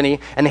investment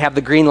company, and they have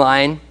the green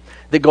line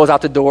that goes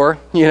out the door,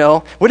 you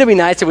know? Wouldn't it be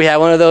nice if we had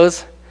one of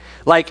those?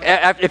 Like,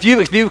 if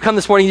you come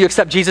this morning, you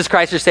accept Jesus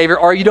Christ your Savior,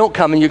 or you don't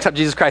come and you accept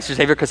Jesus Christ your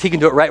Savior because he can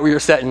do it right where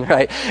you're sitting,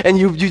 right? And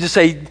you just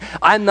say,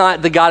 I'm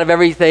not the God of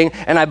everything,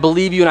 and I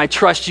believe you, and I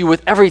trust you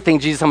with everything,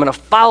 Jesus. I'm going to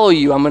follow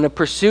you. I'm going to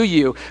pursue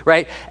you,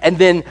 right? And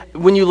then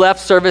when you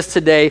left service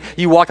today,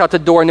 you walked out the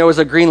door, and there was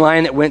a green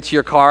line that went to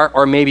your car,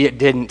 or maybe it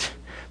didn't.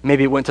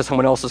 Maybe it went to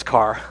someone else's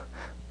car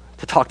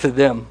to talk to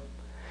them.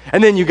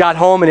 And then you got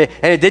home, and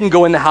it didn't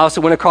go in the house.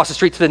 It went across the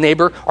street to the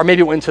neighbor, or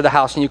maybe it went into the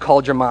house, and you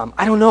called your mom.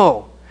 I don't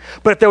know.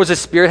 But if there was a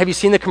spirit, have you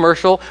seen the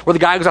commercial where the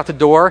guy goes out the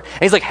door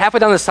and he's like halfway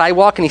down the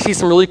sidewalk and he sees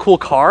some really cool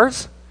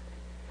cars?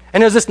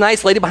 And there's this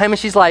nice lady behind him and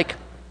she's like,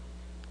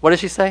 what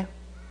does she say?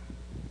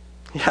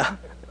 Yeah.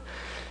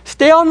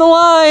 Stay on the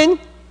line. And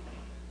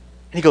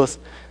he goes,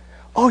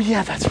 oh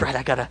yeah, that's right.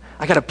 I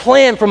got a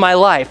plan for my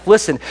life.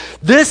 Listen,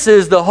 this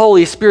is the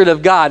Holy Spirit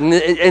of God.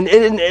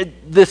 And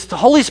this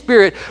Holy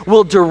Spirit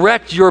will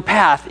direct your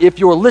path if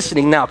you're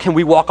listening. Now, can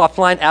we walk off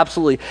the line?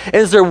 Absolutely.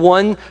 Is there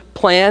one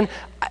plan?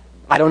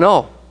 I don't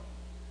know.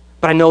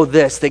 But I know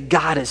this, that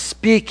God is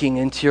speaking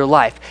into your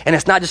life. And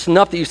it's not just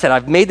enough that you said,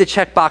 I've made the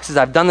check boxes,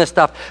 I've done this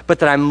stuff, but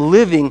that I'm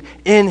living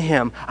in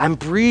him. I'm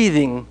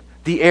breathing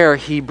the air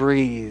he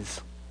breathes.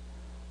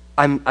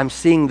 I'm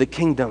seeing the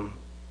kingdom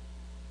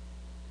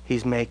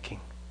he's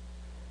making.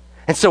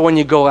 And so when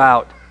you go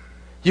out,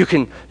 you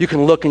can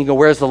look and you go,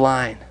 where's the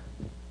line?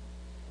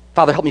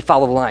 Father, help me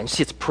follow the line.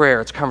 See, it's prayer,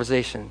 it's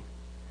conversation.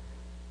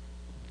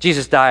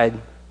 Jesus died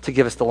to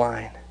give us the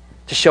line,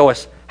 to show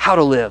us how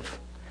to live.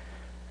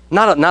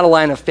 Not a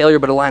line of failure,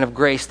 but a line of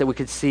grace that we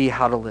could see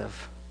how to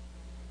live.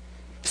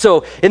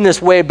 So in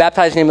this way,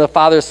 baptize in the name of the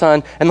Father,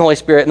 Son, and the Holy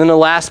Spirit. And then the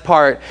last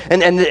part,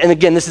 and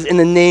again, this is in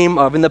the name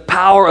of, in the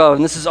power of,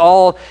 and this is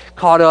all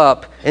caught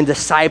up in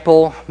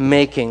disciple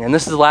making. And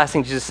this is the last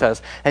thing Jesus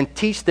says. And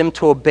teach them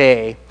to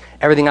obey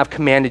everything I've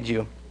commanded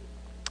you.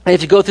 And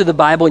if you go through the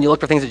Bible and you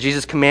look for things that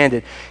Jesus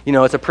commanded,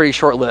 it's a pretty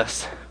short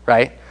list,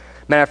 right?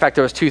 Matter of fact,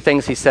 there was 2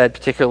 things he said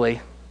particularly,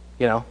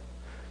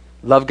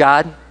 love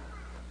God,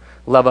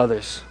 love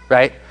others,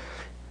 right?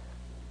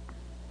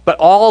 But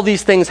all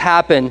these things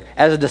happen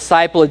as a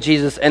disciple of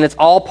Jesus, and it's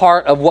all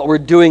part of what we're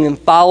doing and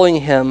following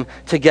him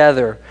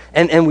together.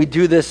 And we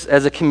do this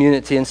as a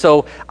community. And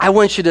so I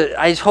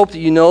just hope that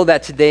you know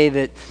that today,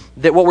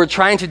 that what we're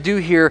trying to do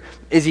here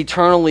is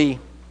eternally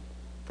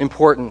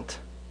important.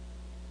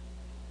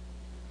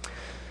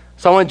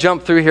 So I want to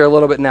jump through here a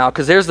little bit now,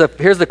 because here's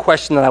the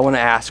question that I want to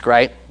ask,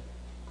 right?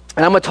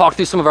 And I'm going to talk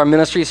through some of our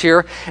ministries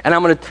here, and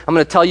I'm going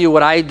to tell you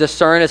what I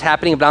discern is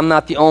happening, but I'm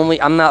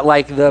not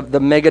like the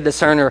mega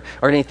discerner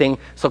or anything,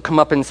 so come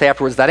up and say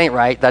afterwards, that ain't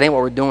right, that ain't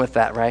what we're doing with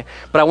that, right?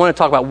 But I want to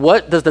talk about,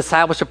 what does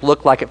discipleship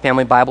look like at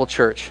Family Bible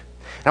Church?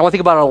 And I want to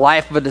think about a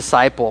life of a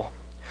disciple.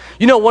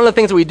 One of the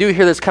things that we do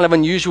here that's kind of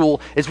unusual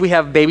is we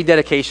have baby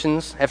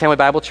dedications at Family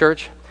Bible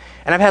Church.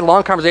 And I've had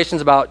long conversations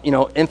about,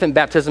 infant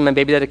baptism and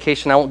baby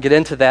dedication. I won't get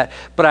into that.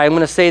 But I'm going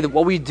to say that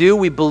what we do,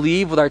 we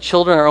believe with our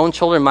children, our own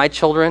children, my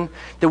children,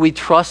 that we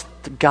trust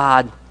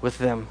God with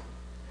them.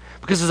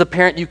 Because as a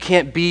parent, you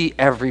can't be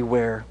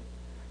everywhere.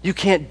 You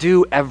can't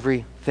do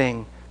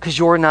everything because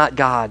you're not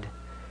God.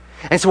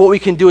 And so what we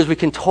can do is we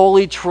can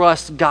totally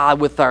trust God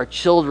with our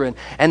children.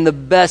 And the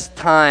best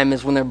time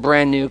is when they're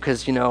brand new,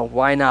 because,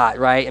 why not,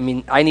 right? I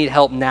mean, I need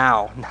help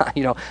now.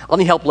 I'll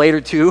need help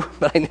later too,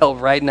 but I need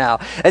help right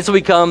now. And so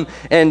we come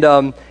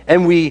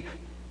and we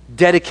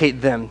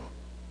dedicate them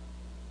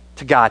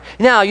to God.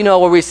 Now,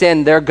 what we're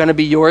saying, they're going to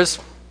be yours.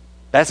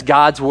 That's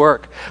God's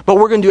work. But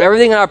we're going to do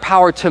everything in our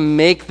power to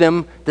make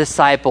them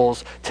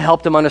disciples, to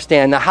help them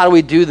understand. Now, how do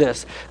we do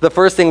this? The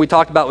first thing we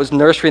talked about was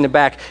nursery in the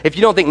back. If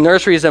you don't think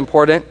nursery is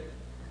important,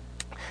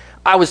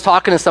 I was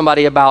talking to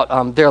somebody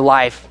about their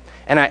life,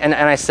 and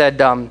I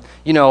said,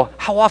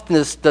 how often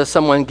does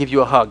someone give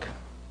you a hug?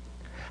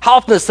 How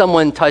often does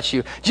someone touch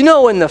you? Do you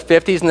know in the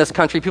 50s in this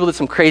country, people did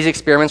some crazy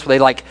experiments where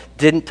they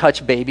didn't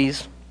touch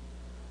babies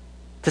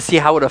to see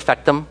how it would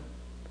affect them?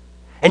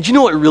 And do you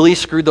know what really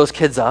screwed those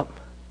kids up?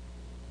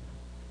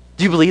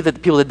 Do you believe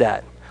that people did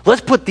that?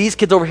 Let's put these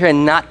kids over here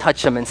and not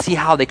touch them and see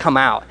how they come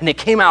out. And they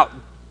came out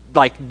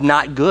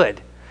not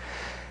good.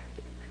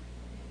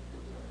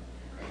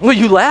 Well,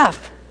 you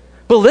laugh.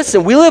 But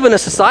listen, we live in a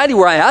society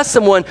where I asked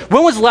someone,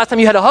 when was the last time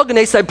you had a hug? And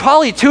they said,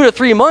 probably 2 to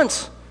 3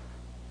 months.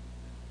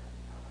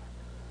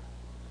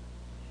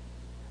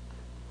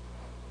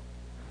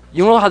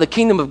 You know how the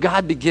kingdom of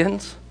God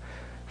begins?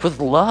 With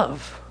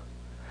love.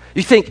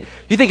 You think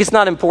it's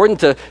not important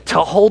to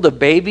hold a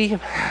baby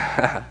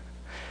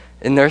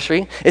in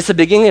nursery? It's the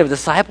beginning of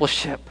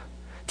discipleship.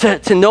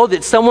 To know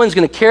that someone's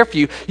going to care for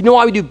you. You know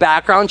why we do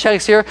background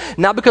checks here?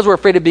 Not because we're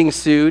afraid of being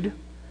sued.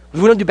 We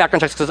don't do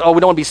background checks because,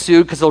 we don't want to be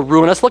sued because they'll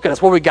ruin us. Look at us,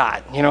 what we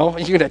got, You're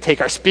going to take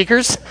our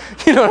speakers?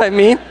 You know what I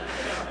mean?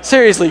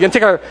 Seriously, you're going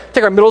to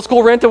take our middle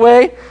school rent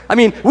away? I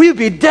mean, we'd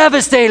be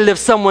devastated if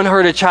someone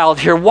hurt a child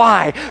here.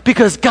 Why?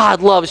 Because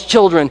God loves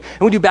children. And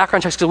we do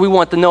background checks because we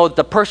want to know that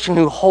the person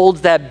who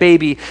holds that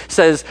baby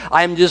says,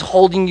 I'm just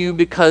holding you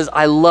because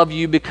I love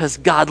you, because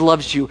God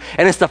loves you.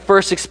 And it's the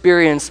first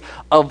experience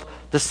of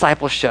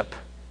discipleship,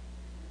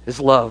 is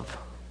love.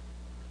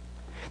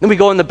 Then we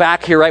go in the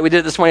back here, right? We did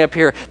it this morning up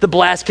here. The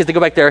blast kids, they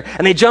go back there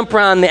and they jump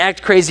around and they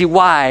act crazy.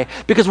 Why?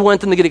 Because we want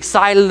them to get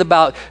excited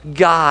about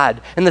God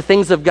and the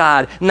things of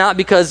God. Not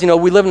because,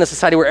 we live in a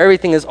society where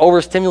everything is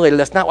overstimulated.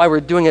 That's not why we're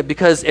doing it.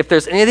 Because if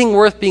there's anything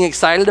worth being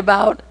excited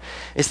about,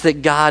 it's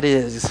that God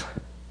is.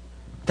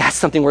 That's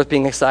something worth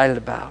being excited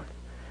about.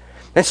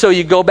 And so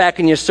you go back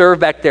and you serve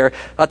back there.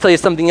 I'll tell you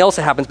something else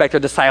that happens back there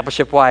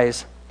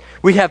discipleship-wise.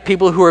 We have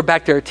people who are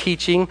back there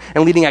teaching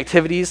and leading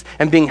activities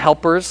and being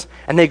helpers,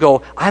 and they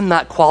go, I'm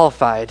not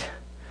qualified.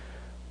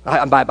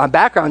 I'm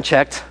background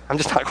checked. I'm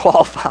just not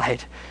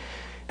qualified.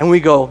 And we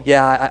go,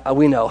 yeah,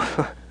 we know.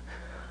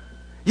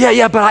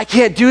 yeah, but I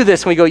can't do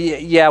this. And we go,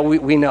 yeah,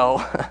 we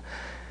know.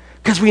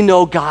 Because we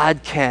know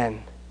God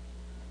can.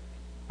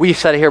 We've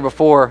said it here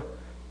before,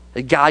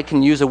 that God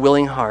can use a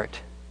willing heart.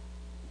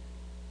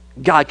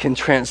 God can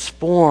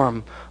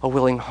transform a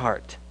willing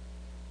heart.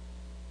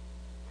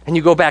 And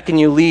you go back and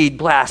you lead,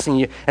 blast,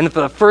 and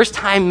for the first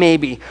time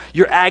maybe,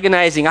 you're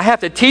agonizing. I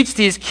have to teach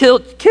these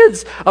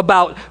kids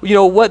about,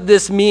 what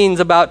this means,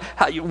 about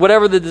how,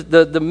 whatever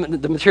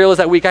the material is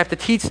that week. I have to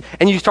teach,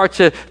 and you start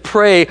to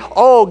pray,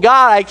 oh,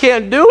 God, I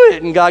can't do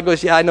it. And God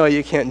goes, yeah, I know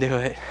you can't do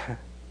it.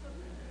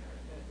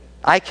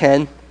 I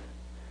can.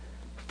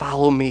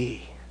 Follow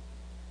me.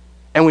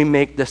 And we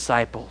make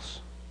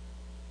disciples.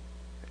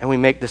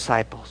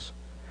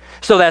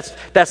 So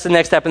that's the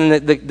next step,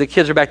 and the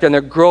kids are back there, and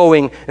they're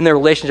growing in their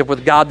relationship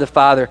with God the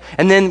Father.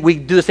 And then we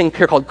do this thing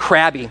here called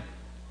Crabby.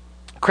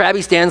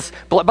 Crabby stands,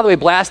 by the way,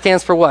 BLAST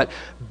stands for what?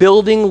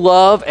 Building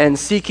love and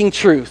seeking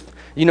truth.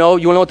 You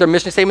want to know what their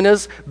mission statement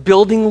is?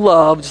 Building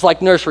love, just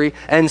like nursery,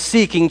 and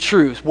seeking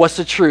truth. What's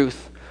the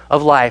truth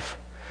of life?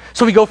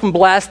 So we go from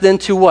BLAST then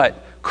to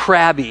what?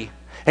 Crabby.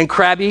 And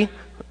Crabby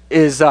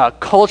is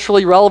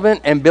culturally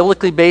relevant and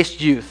biblically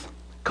based youth.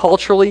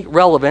 Culturally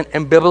relevant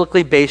and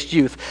biblically based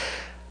youth.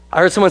 I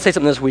heard someone say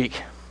something this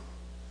week.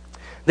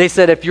 They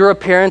said if you're a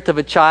parent of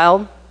a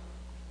child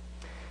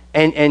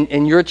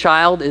and your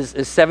child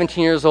is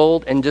 17 years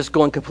old and just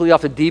going completely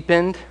off the deep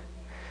end,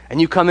 and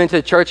you come into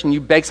the church and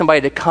you beg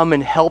somebody to come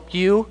and help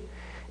you,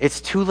 it's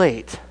too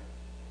late.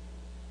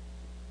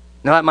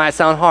 Now that might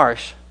sound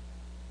harsh.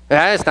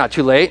 It's not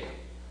too late.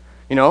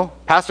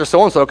 Pastor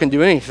so-and-so can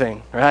do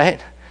anything, right?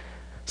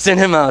 Send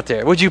him out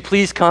there. Would you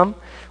please come?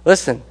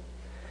 Listen,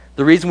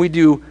 the reason we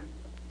do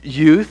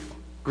youth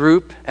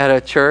group at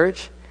a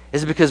church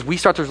is because we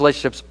start those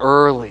relationships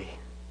early.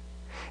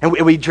 And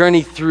we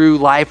journey through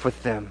life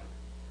with them.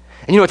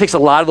 And it takes a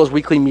lot of those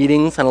weekly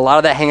meetings and a lot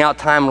of that hangout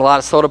time and a lot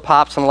of soda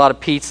pops and a lot of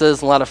pizzas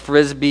and a lot of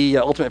frisbee,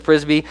 ultimate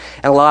frisbee,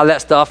 and a lot of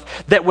that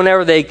stuff, that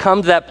whenever they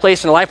come to that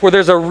place in life where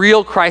there's a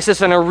real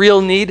crisis and a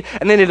real need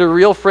and they need a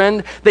real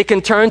friend, they can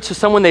turn to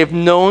someone they've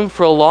known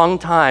for a long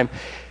time.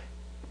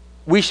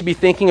 We should be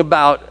thinking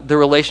about the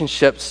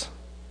relationships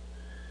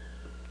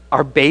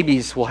our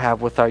babies will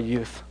have with our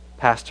youth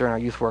pastor and our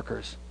youth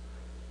workers.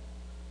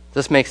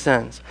 Does this make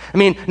sense?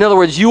 In other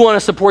words, you want to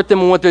support them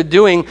in what they're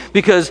doing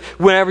because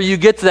whenever you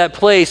get to that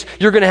place,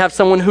 you're going to have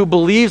someone who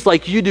believes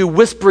like you do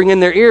whispering in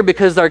their ear,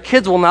 because our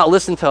kids will not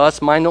listen to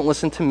us. Mine don't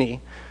listen to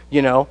me.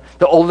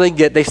 The older they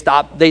get, they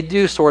stop. They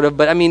do sort of,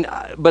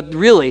 but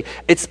really,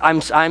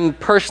 I'm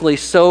personally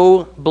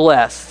so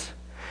blessed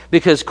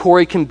because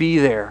Corey can be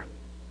there.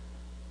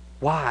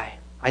 Why?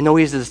 I know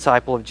he's a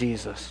disciple of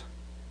Jesus.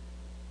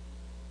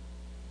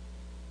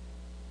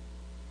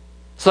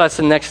 So that's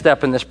the next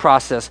step in this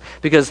process,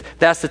 because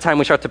that's the time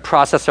we start to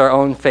process our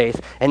own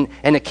faith. And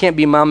it can't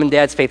be mom and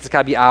dad's faith, it's got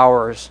to be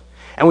ours.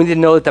 And we need to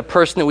know that the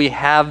person that we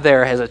have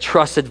there has a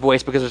trusted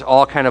voice, because there's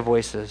all kind of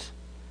voices.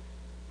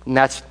 And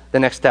that's the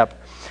next step.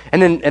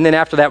 And then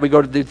after that, we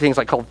go to do things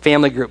like called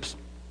family groups.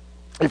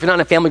 And if you're not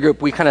in a family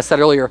group, we kind of said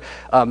earlier,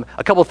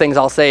 a couple of things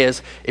I'll say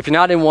is, if you're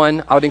not in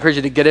one, I would encourage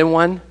you to get in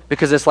one,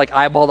 because it's like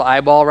eyeball to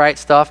eyeball, right,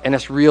 stuff, and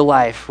it's real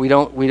life. We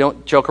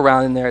don't joke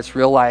around in there. It's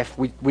real life.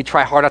 We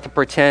try hard not to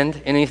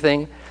pretend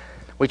anything.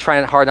 We try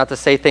hard not to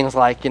say things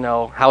like,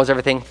 how is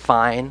everything?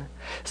 Fine.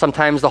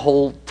 Sometimes the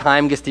whole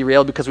time gets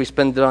derailed because we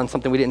spend it on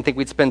something we didn't think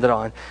we'd spend it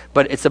on.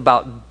 But it's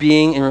about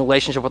being in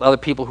relationship with other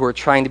people who are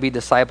trying to be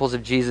disciples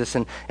of Jesus,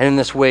 and in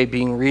this way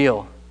being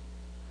real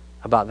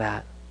about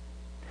that.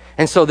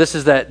 And so this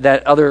is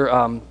that other,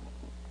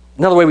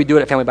 another way we do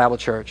it at Family Bible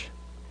Church.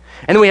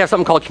 And then we have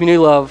something called Community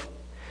Love,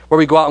 where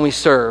we go out and we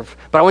serve.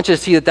 But I want you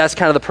to see that that's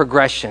kind of the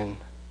progression.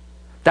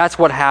 That's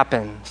what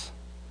happens.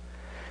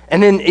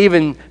 And then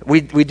even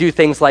we do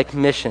things like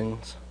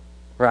missions,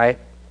 right?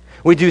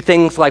 We do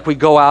things like we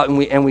go out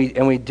and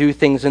we do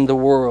things in the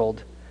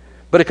world.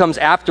 But it comes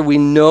after we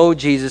know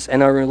Jesus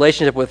and our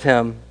relationship with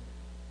him.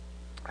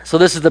 So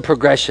this is the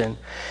progression.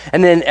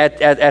 And then at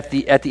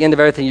the end of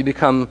everything, you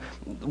become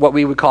what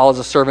we would call as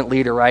a servant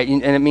leader, right?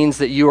 And it means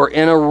that you are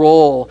in a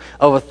role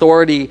of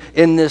authority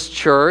in this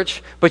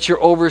church, but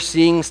you're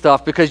overseeing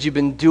stuff because you've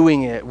been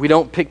doing it. We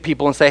don't pick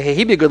people and say, hey,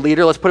 he'd be a good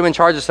leader. Let's put him in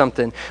charge of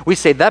something. We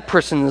say that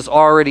person is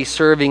already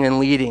serving and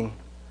leading.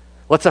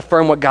 Let's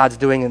affirm what God's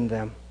doing in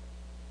them.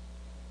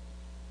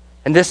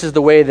 And this is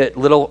the way that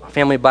Little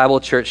Family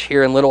Bible Church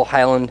here in Little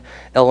Highland,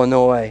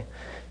 Illinois,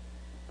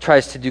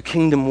 tries to do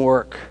kingdom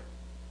work.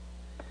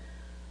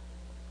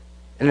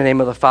 In the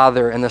name of the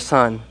Father and the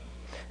Son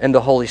and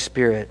the Holy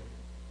Spirit.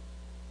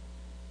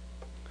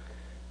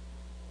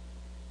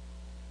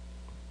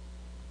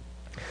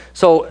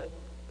 So,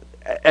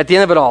 at the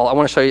end of it all, I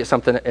want to show you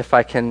something if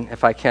I can.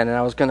 And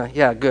I was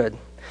good.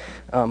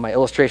 My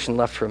illustration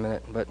left for a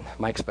minute, but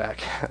Mike's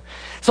back.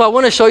 So I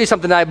want to show you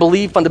something that I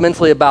believe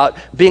fundamentally about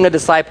being a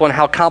disciple and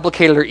how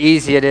complicated or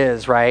easy it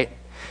is, right?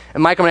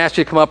 And Mike, I'm going to ask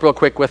you to come up real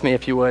quick with me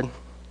if you would.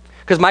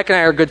 Because Mike and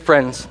I are good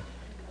friends.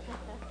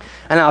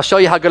 And I'll show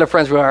you how good of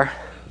friends we are.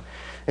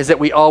 Is that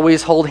we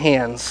always hold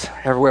hands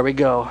everywhere we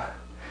go.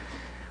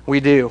 We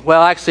do.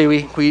 Well,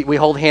 actually, we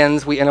hold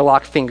hands, we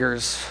interlock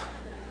fingers.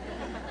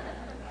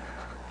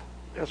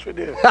 Yes, we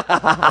do.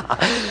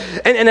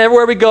 and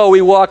everywhere we go,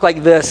 we walk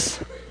like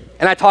this.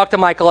 And I talk to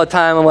Mike all the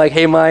time. I'm like,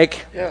 hey,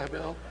 Mike. Yeah,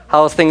 Bill.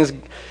 How's things?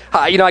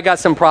 I got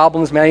some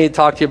problems, man, I need to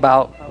talk to you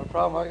about. Not a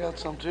problem. I got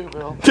some too,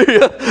 Bill. Do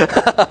you?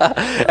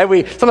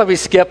 And sometimes we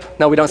skip.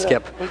 No, we don't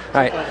skip. All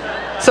right.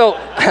 So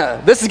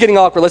this is getting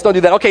awkward. Let's don't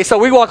do that. Okay, so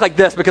we walk like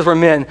this because we're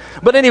men.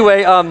 But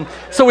anyway,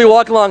 so we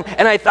walk along,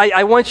 and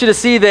I want you to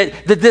see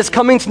that this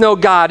coming to know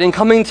God and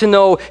coming to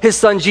know his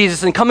son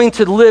Jesus and coming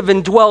to live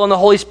and dwell in the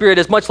Holy Spirit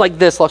is much like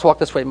this. Let's walk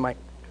this way, Mike.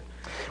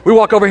 We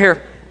walk over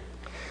here,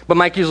 but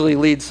Mike usually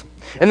leads.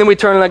 And then we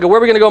turn and I go, where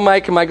are we going to go,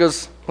 Mike? And Mike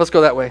goes, let's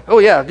go that way. Oh,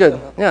 yeah, good.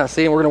 Yeah,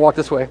 see, we're going to walk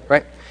this way,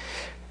 right?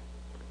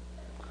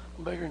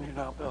 I'm bigger than you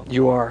now, Bill.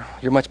 You are.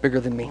 You're much bigger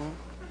than me.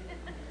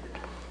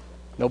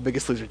 No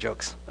Biggest Loser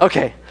jokes.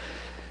 Okay.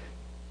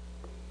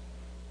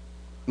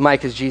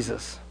 Mike is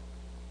Jesus.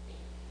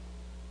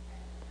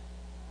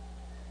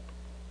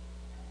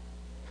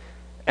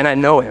 And I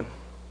know him.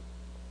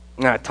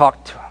 And I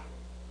talked to him.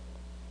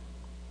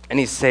 And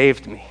he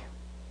saved me.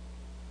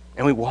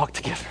 And we walk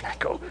together and I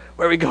go,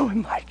 where are we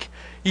going, Mike?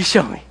 You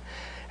show me.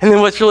 And then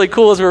what's really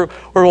cool is we're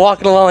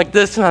walking along like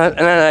this and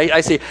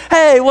I say,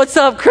 hey, what's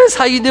up, Chris?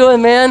 How you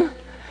doing, man?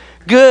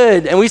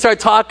 Good. And we start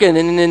talking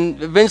and then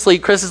eventually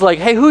Chris is like,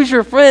 hey, who's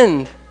your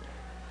friend?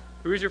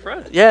 Who's your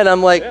friend? Yeah, and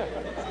I'm like,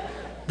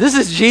 this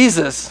is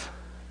Jesus.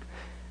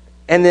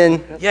 And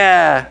then,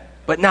 yeah.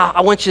 But now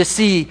I want you to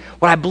see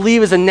what I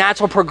believe is a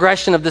natural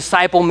progression of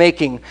disciple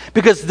making,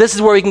 because this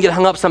is where we can get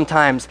hung up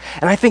sometimes.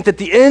 And I think that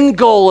the end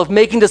goal of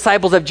making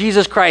disciples of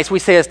Jesus Christ, we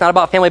say it's not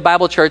about Family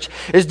Bible Church,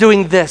 is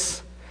doing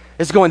this.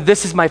 It's going,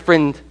 this is my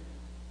friend.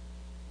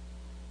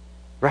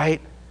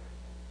 Right?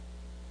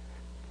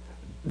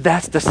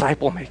 That's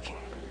disciple making.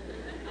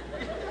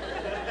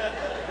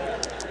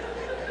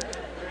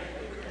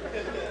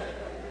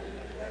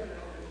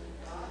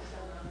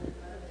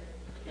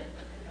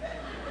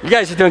 You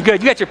guys are doing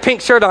good. You got your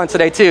pink shirt on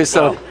today too,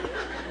 so.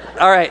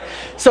 All right.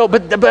 So,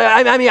 but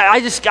I mean,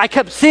 I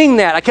kept seeing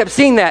that. I kept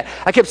seeing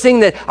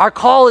that our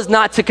call is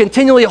not to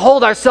continually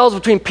hold ourselves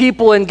between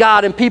people and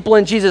God and people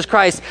and Jesus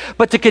Christ,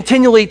 but to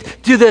continually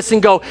do this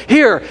and go,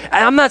 here. And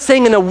I'm not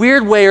saying in a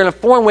weird way or in a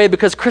foreign way,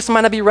 because Chris might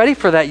not be ready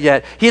for that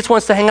yet. He just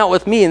wants to hang out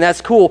with me, and that's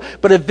cool.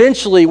 But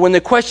eventually, when the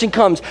question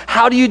comes,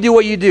 how do you do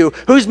what you do?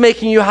 Who's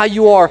making you how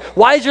you are?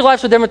 Why is your life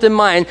so different than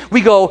mine?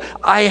 We go,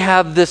 I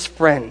have this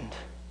friend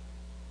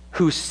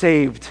who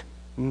saved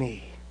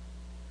me.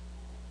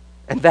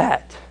 And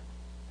that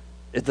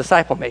is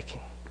disciple making.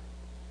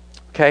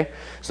 Okay?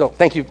 So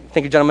thank you,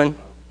 gentlemen.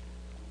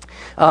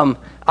 I'm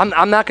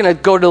not going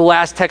to go to the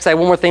last text. I have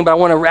one more thing, but I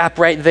want to wrap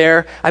right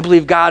there. I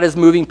believe God is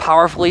moving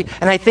powerfully,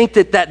 and I think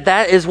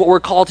that is what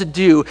we're called to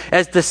do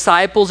as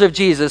disciples of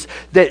Jesus,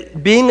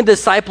 that being a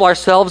disciple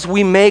ourselves,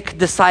 we make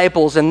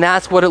disciples, and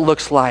that's what it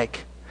looks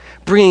like.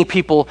 Bringing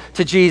people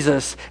to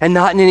Jesus, and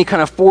not in any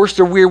kind of forced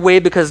or weird way,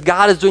 because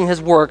God is doing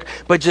his work,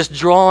 but just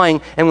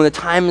drawing, and when the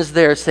time is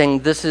there, saying,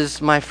 this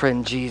is my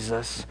friend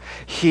Jesus.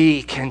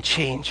 He can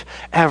change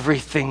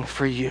everything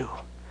for you.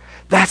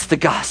 That's the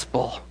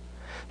gospel.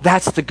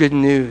 That's the good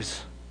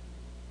news.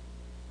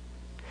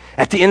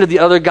 At the end of the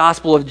other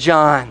gospel of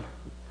John,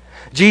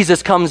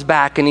 Jesus comes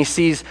back and he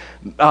sees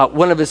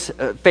one of his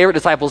favorite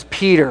disciples,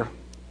 Peter.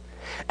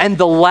 And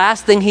the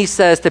last thing he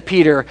says to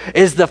Peter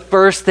is the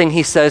first thing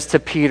he says to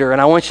Peter.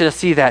 And I want you to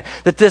see that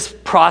this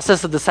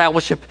process of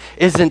discipleship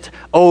isn't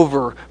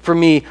over for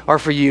me or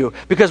for you.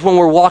 Because when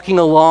we're walking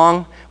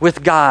along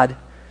with God,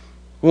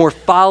 when we're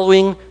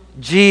following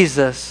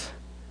Jesus,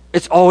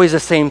 it's always the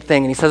same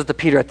thing. And he says it to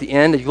Peter at the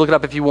end. You look it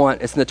up if you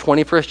want. It's in the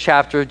 21st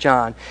chapter of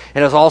John.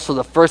 And it's also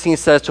the first thing he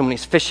says to him when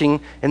he's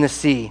fishing in the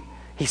sea.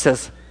 He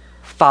says,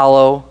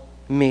 follow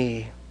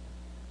me.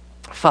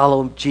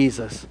 Follow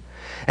Jesus.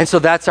 And so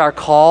that's our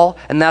call,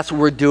 and that's what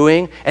we're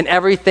doing. And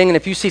everything, and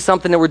if you see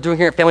something that we're doing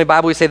here at Family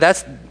Bible, we say,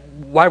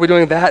 why are we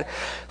doing that?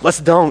 Let's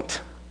don't.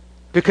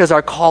 Because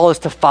our call is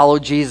to follow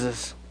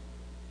Jesus.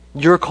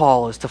 Your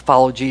call is to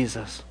follow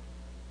Jesus.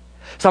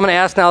 So I'm going to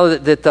ask now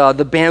that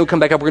the band would come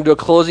back up. We're going to do a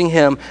closing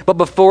hymn. But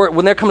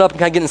when they're coming up and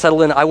kind of getting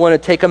settled in, I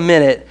want to take a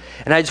minute,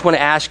 and I just want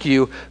to ask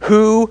you,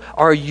 who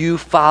are you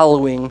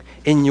following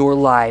in your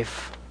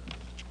life?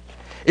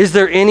 Is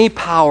there any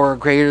power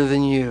greater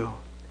than you?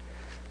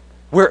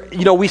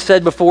 We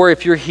said before,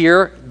 if you're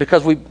here,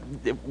 because we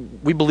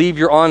believe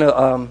you're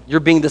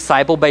being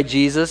discipled by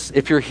Jesus,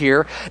 if you're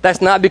here, that's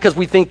not because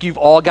we think you've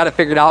all got it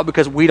figured out,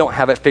 because we don't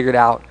have it figured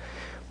out.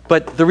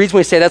 But the reason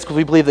we say that's because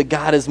we believe that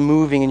God is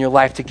moving in your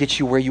life to get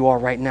you where you are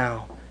right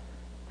now.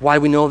 Why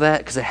do we know that?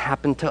 Because it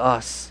happened to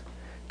us.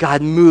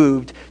 God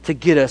moved to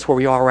get us where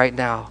we are right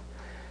now.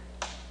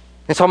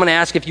 And so I'm going to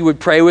ask if you would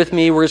pray with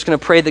me. We're just going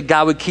to pray that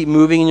God would keep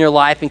moving in your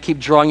life and keep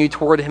drawing you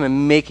toward him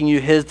and making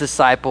you his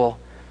disciple.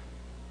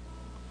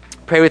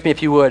 Pray with me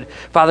if you would.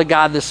 Father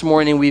God, this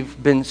morning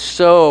we've been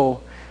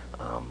so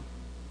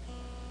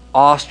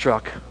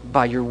awestruck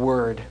by your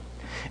word.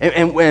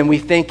 And we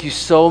thank you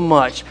so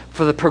much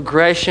for the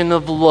progression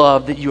of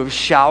love that you have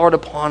showered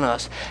upon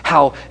us.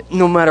 How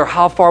no matter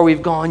how far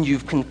we've gone,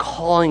 you've been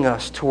calling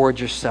us towards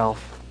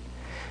yourself.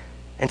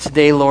 And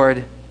today,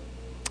 Lord,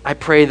 I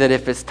pray that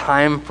if it's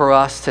time for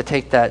us to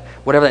take that,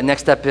 whatever that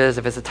next step is,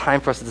 if it's a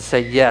time for us to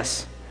say,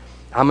 yes,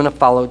 I'm going to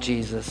follow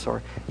Jesus,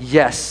 or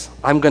yes,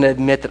 I'm going to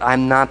admit that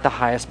I'm not the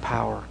highest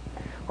power,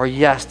 or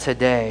yes,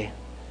 today,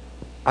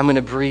 I'm going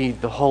to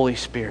breathe the Holy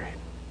Spirit.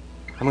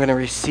 I'm going to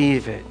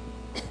receive it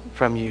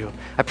from you.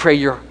 I pray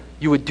you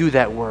would do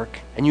that work,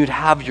 and you'd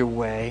have your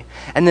way.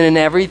 And then in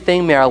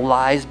everything, may our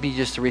lives be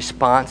just a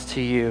response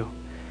to you.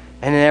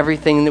 And in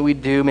everything that we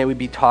do, may we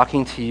be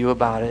talking to you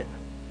about it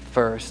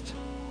first.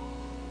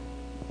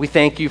 We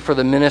thank you for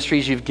the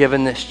ministries you've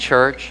given this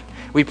church.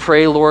 We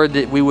pray, Lord,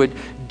 that we would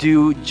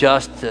do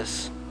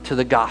justice to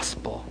the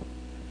gospel,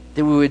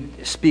 that we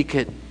would speak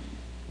it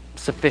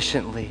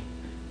sufficiently,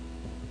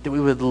 that we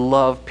would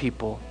love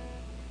people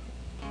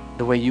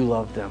the way you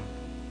love them.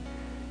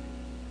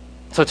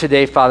 So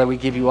today, Father, we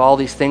give you all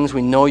these things.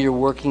 We know you're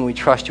working. We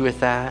trust you with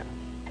that.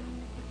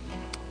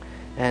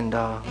 And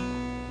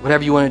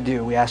whatever you want to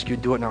do, we ask you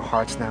to do it in our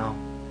hearts now.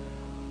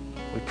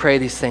 We pray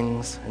these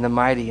things in the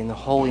mighty and the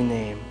holy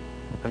name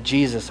of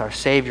Jesus, our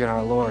Savior and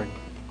our Lord.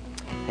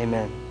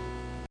 Amen.